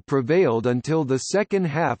attitude prevailed until the second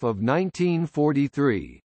half of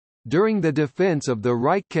 1943. During the defense of the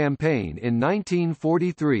Reich campaign in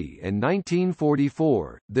 1943 and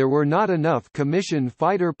 1944, there were not enough commissioned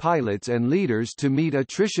fighter pilots and leaders to meet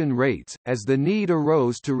attrition rates, as the need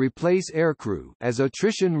arose to replace aircrew. As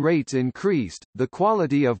attrition rates increased, the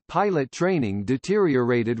quality of pilot training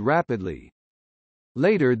deteriorated rapidly.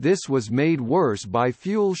 Later this was made worse by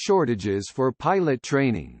fuel shortages for pilot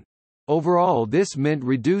training. Overall this meant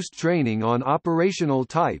reduced training on operational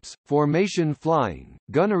types, formation flying,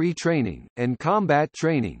 gunnery training, and combat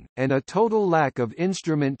training, and a total lack of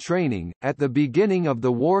instrument training. At the beginning of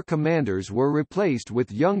the war, commanders were replaced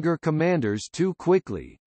with younger commanders too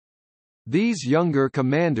quickly. These younger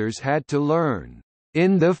commanders had to learn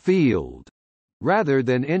in the field rather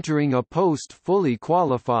than entering a post fully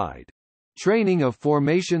qualified. Training of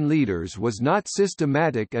formation leaders was not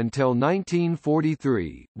systematic until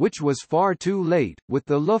 1943, which was far too late, with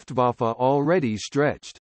the Luftwaffe already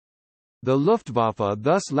stretched. The Luftwaffe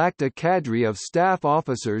thus lacked a cadre of staff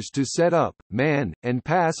officers to set up, man, and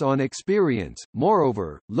pass on experience.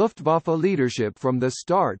 Moreover, Luftwaffe leadership from the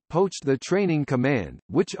start poached the training command,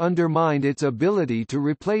 which undermined its ability to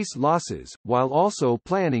replace losses, while also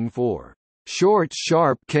planning for short,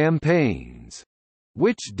 sharp campaigns,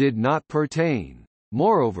 which did not pertain.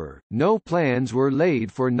 Moreover, no plans were laid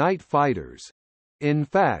for night fighters. In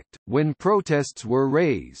fact, when protests were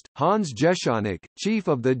raised, Hans Jeschonnek, chief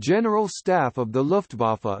of the General Staff of the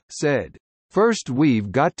Luftwaffe, said, "First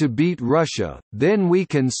we've got to beat Russia, then we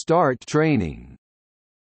can start training."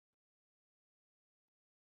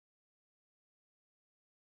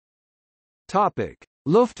 Topic: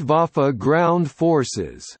 Luftwaffe ground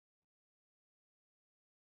forces.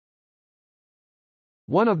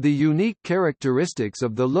 One of the unique characteristics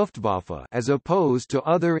of the Luftwaffe, as opposed to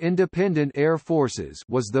other independent air forces,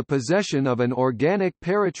 was the possession of an organic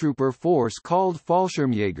paratrooper force called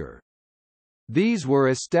Fallschirmjäger. These were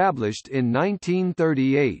established in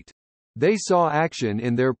 1938. They saw action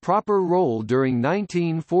in their proper role during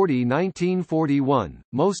 1940–1941,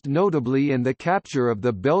 most notably in the capture of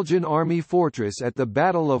the Belgian Army fortress at the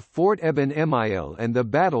Battle of Fort Eben Emael and the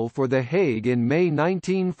Battle for The Hague in May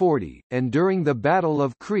 1940, and during the Battle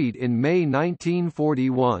of Crete in May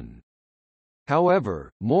 1941.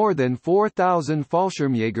 However, more than 4,000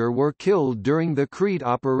 Fallschirmjäger were killed during the Crete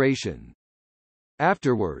operation.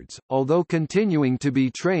 Afterwards, although continuing to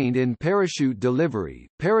be trained in parachute delivery,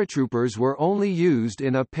 paratroopers were only used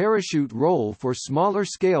in a parachute role for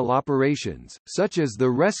smaller-scale operations, such as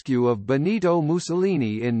the rescue of Benito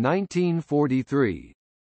Mussolini in 1943.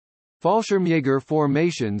 Fallschirmjäger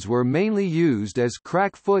formations were mainly used as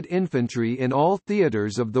crack-foot infantry in all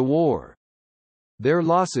theaters of the war. Their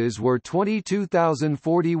losses were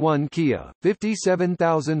 22,041 Kia,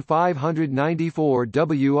 57,594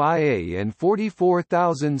 WIA and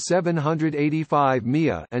 44,785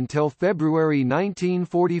 MIA until February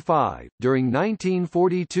 1945. During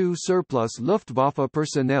 1942, surplus Luftwaffe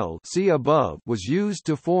personnel, see above, was used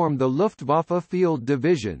to form the Luftwaffe field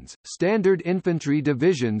divisions, standard infantry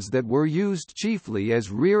divisions that were used chiefly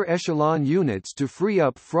as rear echelon units to free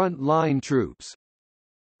up front line troops.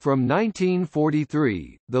 From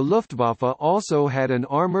 1943, the Luftwaffe also had an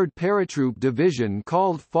armored paratroop division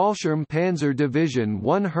called Fallschirm Panzer Division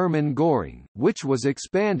I Hermann Göring, which was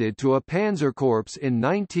expanded to a Panzerkorps in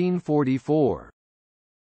 1944.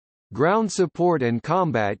 Ground support and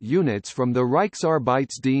combat units from the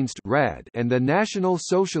Reichsarbeitsdienst (RAD) and the National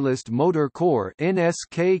Socialist Motor Corps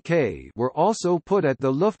 (NSKK) were also put at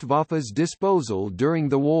the Luftwaffe's disposal during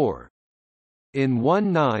the war. In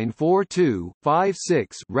 1942-56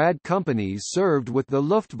 RAD companies served with the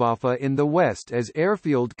Luftwaffe in the West as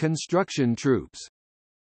airfield construction troops.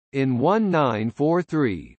 In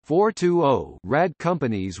 1943-420 RAD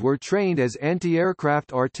companies were trained as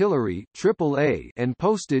anti-aircraft artillery AAA and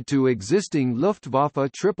posted to existing Luftwaffe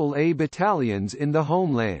AAA battalions in the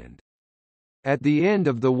homeland. At the end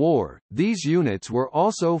of the war, these units were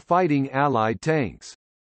also fighting Allied tanks.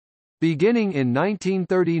 Beginning in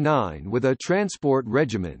 1939 with a transport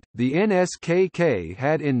regiment, the NSKK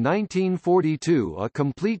had in 1942 a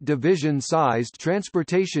complete division-sized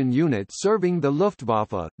transportation unit serving the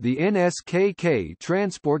Luftwaffe, the NSKK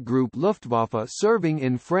Transport Group Luftwaffe serving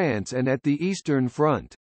in France and at the Eastern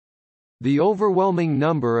Front. The overwhelming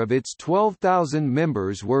number of its 12,000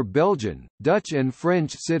 members were Belgian, Dutch and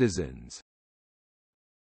French citizens.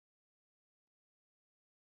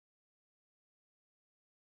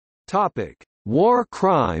 Topic: War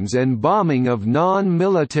crimes and bombing of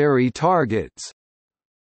non-military targets.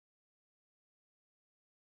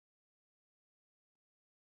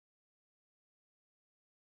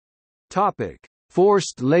 Topic: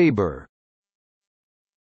 Forced labor.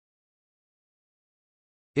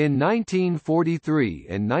 In 1943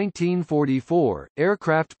 and 1944,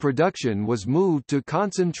 aircraft production was moved to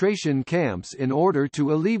concentration camps in order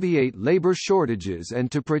to alleviate labor shortages and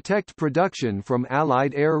to protect production from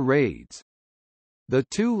Allied air raids. The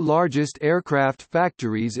two largest aircraft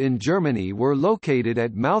factories in Germany were located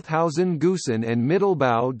at Mauthausen-Gusen and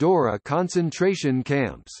Mittelbau-Dora concentration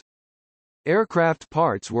camps. Aircraft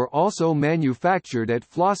parts were also manufactured at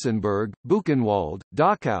Flossenburg, Buchenwald,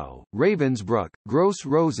 Dachau, Ravensbrück,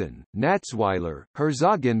 Gross-Rosen, Natzweiler,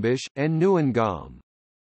 Herzogenbusch, and Neuengamme.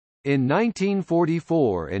 In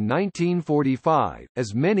 1944 and 1945,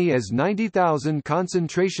 as many as 90,000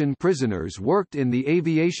 concentration prisoners worked in the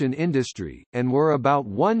aviation industry, and were about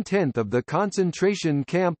one-tenth of the concentration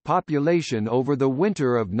camp population over the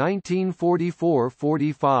winter of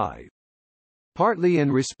 1944–45. Partly in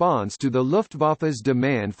response to the Luftwaffe's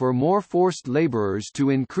demand for more forced laborers to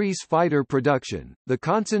increase fighter production, the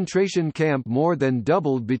concentration camp more than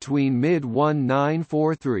doubled between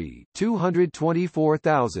mid-1943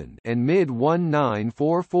 224,000 and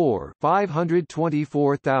mid-1944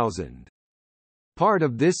 524,000. Part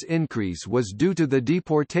of this increase was due to the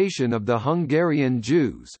deportation of the Hungarian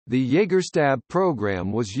Jews. The Jägerstab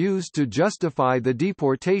program was used to justify the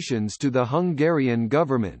deportations to the Hungarian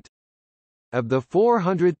government. Of the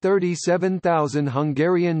 437,000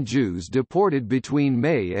 Hungarian Jews deported between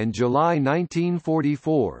May and July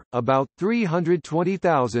 1944, about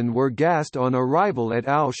 320,000 were gassed on arrival at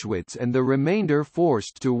Auschwitz and the remainder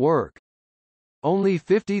forced to work. Only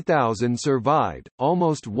 50,000 survived.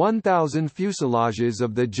 Almost 1,000 fuselages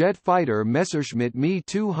of the jet fighter Messerschmitt Me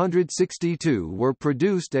 262 were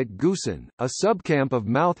produced at Gusen, a subcamp of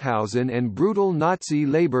Mauthausen and brutal Nazi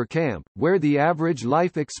labor camp, where the average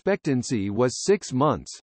life expectancy was 6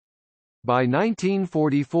 months. By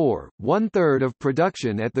 1944, one-third of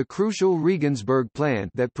production at the crucial Regensburg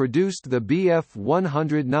plant that produced the Bf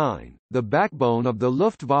 109, the backbone of the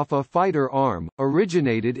Luftwaffe fighter arm,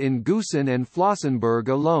 originated in Gusen and Flossenburg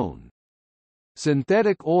alone.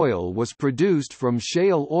 Synthetic oil was produced from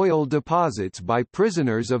shale oil deposits by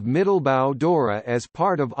prisoners of Mittelbau-Dora as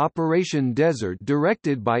part of Operation Desert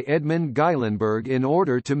directed by Edmund Geilenberg in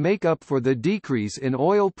order to make up for the decrease in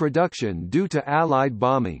oil production due to Allied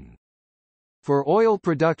bombing. For oil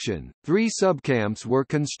production, 3 subcamps were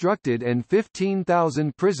constructed and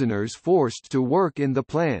 15,000 prisoners forced to work in the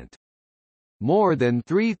plant. More than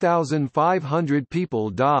 3,500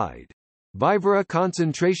 people died. Wever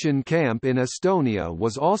concentration camp in Estonia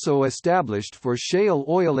was also established for shale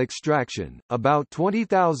oil extraction. About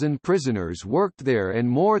 20,000 prisoners worked there and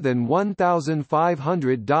more than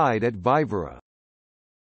 1,500 died at Wever.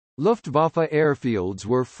 Luftwaffe airfields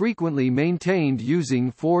were frequently maintained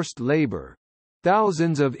using forced labor.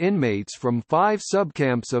 Thousands of inmates from 5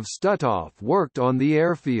 subcamps of Stutthof worked on the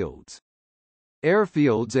airfields.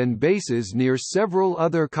 Airfields and bases near several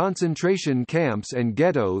other concentration camps and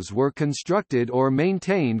ghettos were constructed or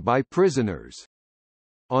maintained by prisoners.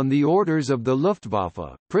 On the orders of the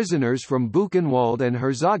Luftwaffe, prisoners from Buchenwald and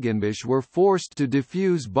Herzogenbusch were forced to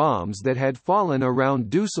defuse bombs that had fallen around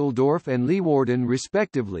Düsseldorf and Leeuwarden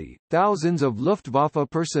respectively. Thousands of Luftwaffe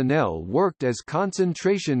personnel worked as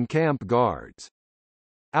concentration camp guards.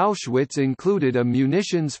 Auschwitz included a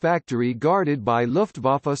munitions factory guarded by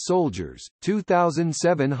Luftwaffe soldiers.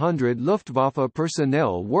 2,700 Luftwaffe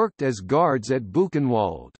personnel worked as guards at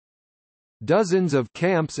Buchenwald. Dozens of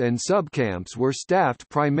camps and subcamps were staffed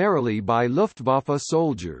primarily by Luftwaffe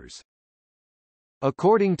soldiers.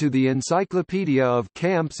 According to the Encyclopedia of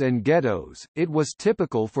Camps and Ghettos, it was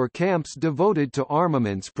typical for camps devoted to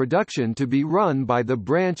armaments production to be run by the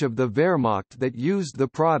branch of the Wehrmacht that used the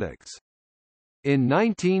products. In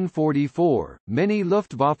 1944, many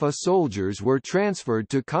Luftwaffe soldiers were transferred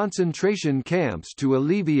to concentration camps to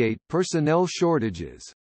alleviate personnel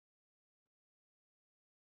shortages.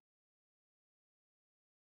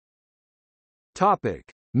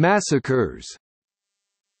 Topic: Massacres.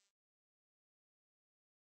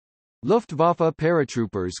 Luftwaffe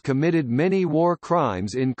paratroopers committed many war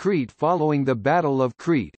crimes in Crete following the Battle of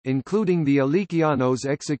Crete, including the Alikianos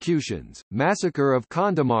executions, massacre of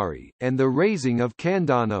Kandamari, and the razing of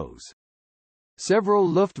Kandanos. Several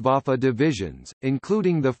Luftwaffe divisions,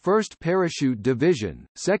 including the 1st Parachute Division,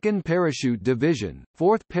 2nd Parachute Division,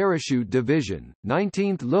 4th Parachute Division,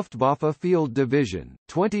 19th Luftwaffe Field Division,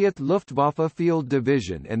 20th Luftwaffe Field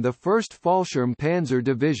Division and the 1st Fallschirm Panzer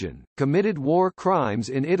Division, committed war crimes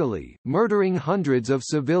in Italy, murdering hundreds of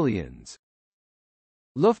civilians.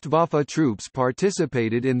 Luftwaffe troops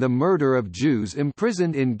participated in the murder of Jews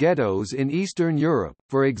imprisoned in ghettos in Eastern Europe,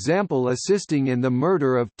 for example assisting in the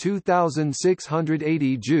murder of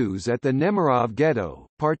 2,680 Jews at the Nemirov ghetto,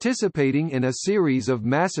 participating in a series of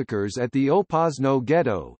massacres at the Opozno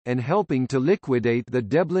ghetto, and helping to liquidate the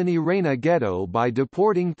Deblini Rena ghetto by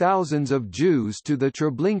deporting thousands of Jews to the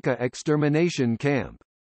Treblinka extermination camp.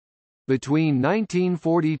 Between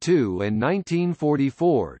 1942 and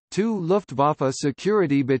 1944, 2 Luftwaffe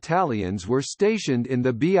security battalions were stationed in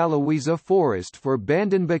the Bialowieza forest for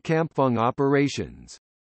Bandenbekämpfung operations.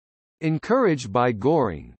 Encouraged by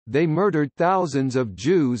Göring, they murdered thousands of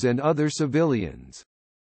Jews and other civilians.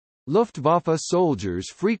 Luftwaffe soldiers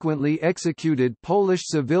frequently executed Polish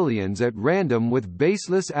civilians at random with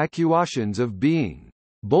baseless accusations of being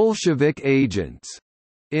Bolshevik agents,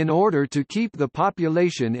 in order to keep the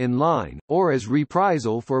population in line, or as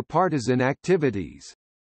reprisal for partisan activities.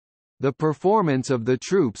 The performance of the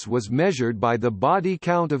troops was measured by the body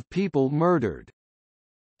count of people murdered.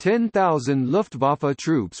 10,000 Luftwaffe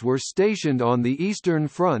troops were stationed on the Eastern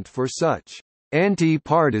Front for such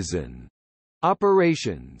anti-partisan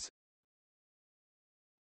operations.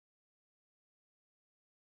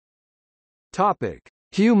 Topic: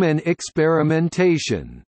 Human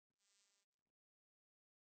experimentation.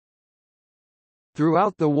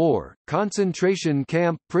 Throughout the war, concentration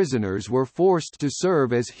camp prisoners were forced to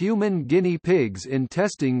serve as human guinea pigs in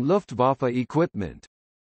testing Luftwaffe equipment.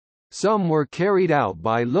 Some were carried out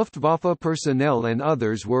by Luftwaffe personnel and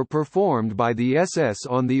others were performed by the SS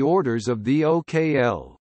on the orders of the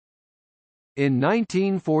OKL. In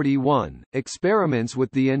 1941, experiments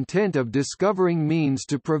with the intent of discovering means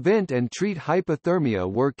to prevent and treat hypothermia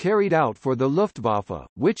were carried out for the Luftwaffe,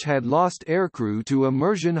 which had lost aircrew to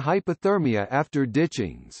immersion hypothermia after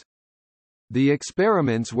ditchings. The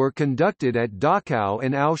experiments were conducted at Dachau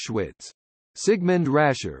and Auschwitz. Sigmund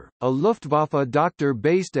Rascher, a Luftwaffe doctor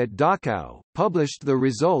based at Dachau, published the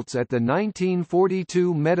results at the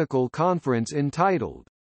 1942 medical conference entitled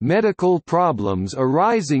Medical Problems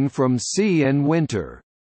Arising from Sea and Winter.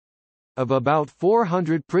 Of about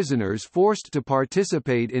 400 prisoners forced to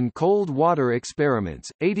participate in cold water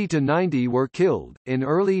experiments, 80 to 90 were killed. In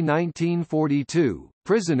early 1942,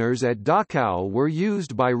 prisoners at Dachau were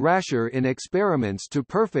used by Rascher in experiments to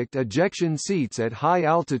perfect ejection seats at high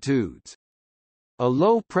altitudes. A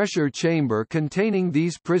low-pressure chamber containing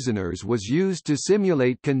these prisoners was used to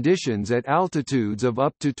simulate conditions at altitudes of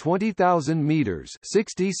up to 20,000 meters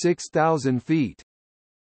 (66,000 feet).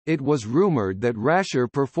 It was rumored that Rascher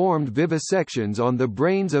performed vivisections on the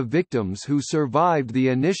brains of victims who survived the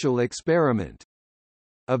initial experiment.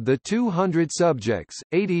 Of the 200 subjects,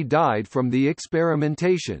 80 died from the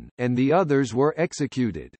experimentation, and the others were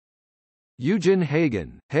executed. Eugen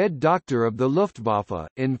Hagen, head doctor of the Luftwaffe,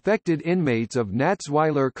 infected inmates of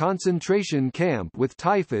Natzweiler concentration camp with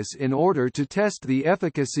typhus in order to test the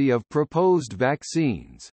efficacy of proposed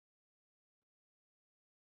vaccines.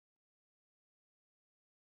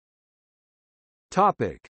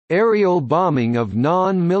 Topic: Aerial bombing of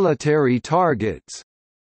non-military targets.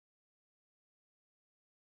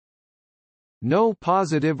 No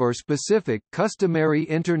positive or specific customary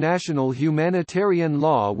international humanitarian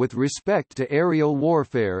law with respect to aerial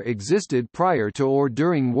warfare existed prior to or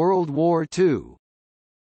during World War II.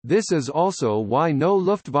 This is also why no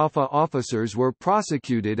Luftwaffe officers were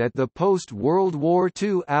prosecuted at the post-World War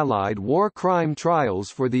II Allied war crime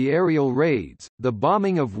trials for the aerial raids. The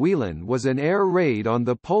bombing of Wielan was an air raid on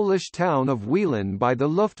the Polish town of Wielan by the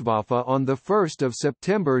Luftwaffe on 1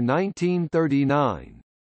 September 1939.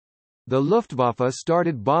 The Luftwaffe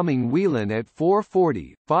started bombing Wielan at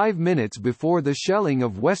 4:40, 5 minutes before the shelling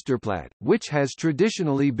of Westerplatte, which has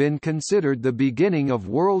traditionally been considered the beginning of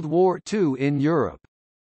World War II in Europe.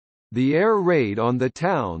 The air raid on the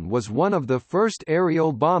town was one of the first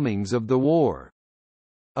aerial bombings of the war.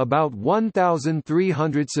 About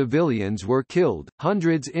 1,300 civilians were killed,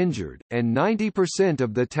 hundreds injured, and 90%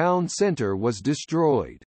 of the town center was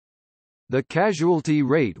destroyed. The casualty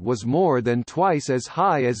rate was more than twice as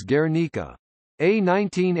high as Guernica. A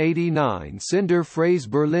 1989 Cinder Phrase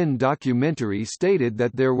Berlin documentary stated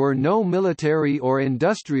that there were no military or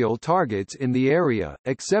industrial targets in the area,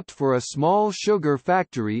 except for a small sugar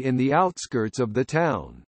factory in the outskirts of the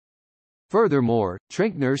town. Furthermore,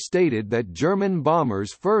 Trinkner stated that German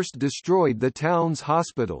bombers first destroyed the town's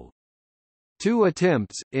hospital. Two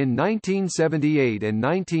attempts, in 1978 and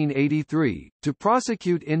 1983, to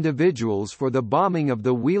prosecute individuals for the bombing of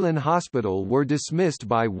the Wielan hospital were dismissed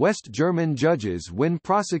by West German judges when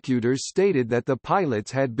prosecutors stated that the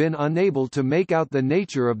pilots had been unable to make out the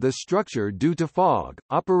nature of the structure due to fog.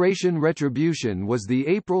 Operation Retribution was the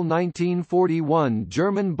April 1941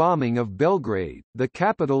 German bombing of Belgrade, the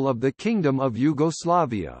capital of the Kingdom of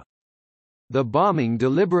Yugoslavia. The bombing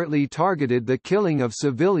deliberately targeted the killing of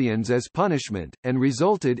civilians as punishment, and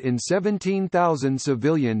resulted in 17,000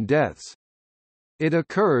 civilian deaths. It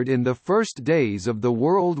occurred in the first days of the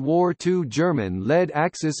World War II German-led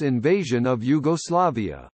Axis invasion of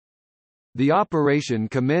Yugoslavia. The operation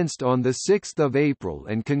commenced on 6 April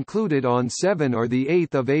and concluded on 7 or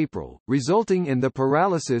 8 April, resulting in the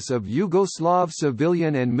paralysis of Yugoslav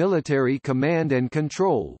civilian and military command and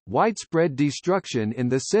control, widespread destruction in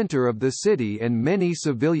the center of the city and many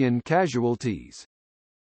civilian casualties.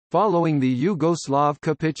 Following the Yugoslav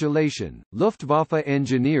capitulation, Luftwaffe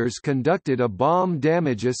engineers conducted a bomb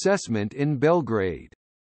damage assessment in Belgrade.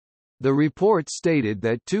 The report stated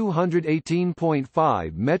that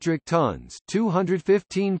 218.5 metric tons,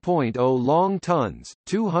 215.0 long tons,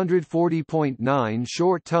 240.9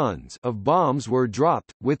 short tons of bombs were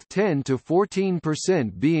dropped, with 10 to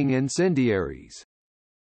 14% being incendiaries.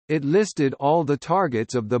 It listed all the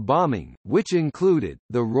targets of the bombing, which included,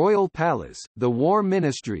 the Royal Palace, the War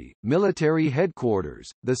Ministry, military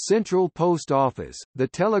headquarters, the Central Post Office, the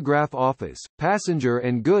Telegraph Office, passenger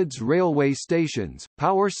and goods railway stations,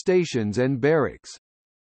 power stations and barracks.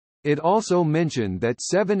 It also mentioned that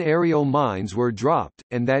 7 aerial mines were dropped,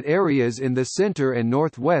 and that areas in the center and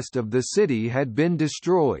northwest of the city had been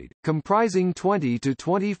destroyed, comprising 20 to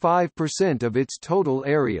 25% of its total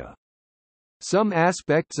area. Some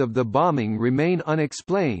aspects of the bombing remain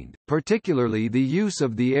unexplained, particularly the use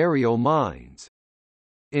of the aerial mines.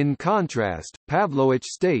 In contrast, Pavlovich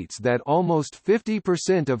states that almost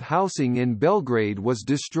 50% of housing in Belgrade was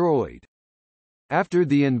destroyed. After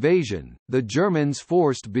the invasion, the Germans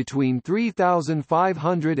forced between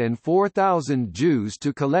 3,500 and 4,000 Jews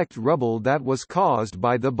to collect rubble that was caused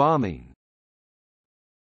by the bombing.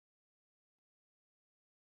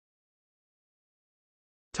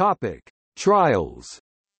 Topic: Trials.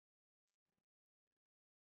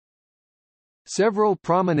 Several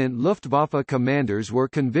prominent Luftwaffe commanders were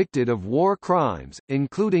convicted of war crimes,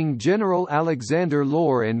 including General Alexander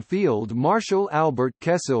Lohr and Field Marshal Albert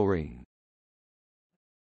Kesselring.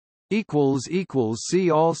 See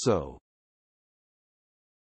also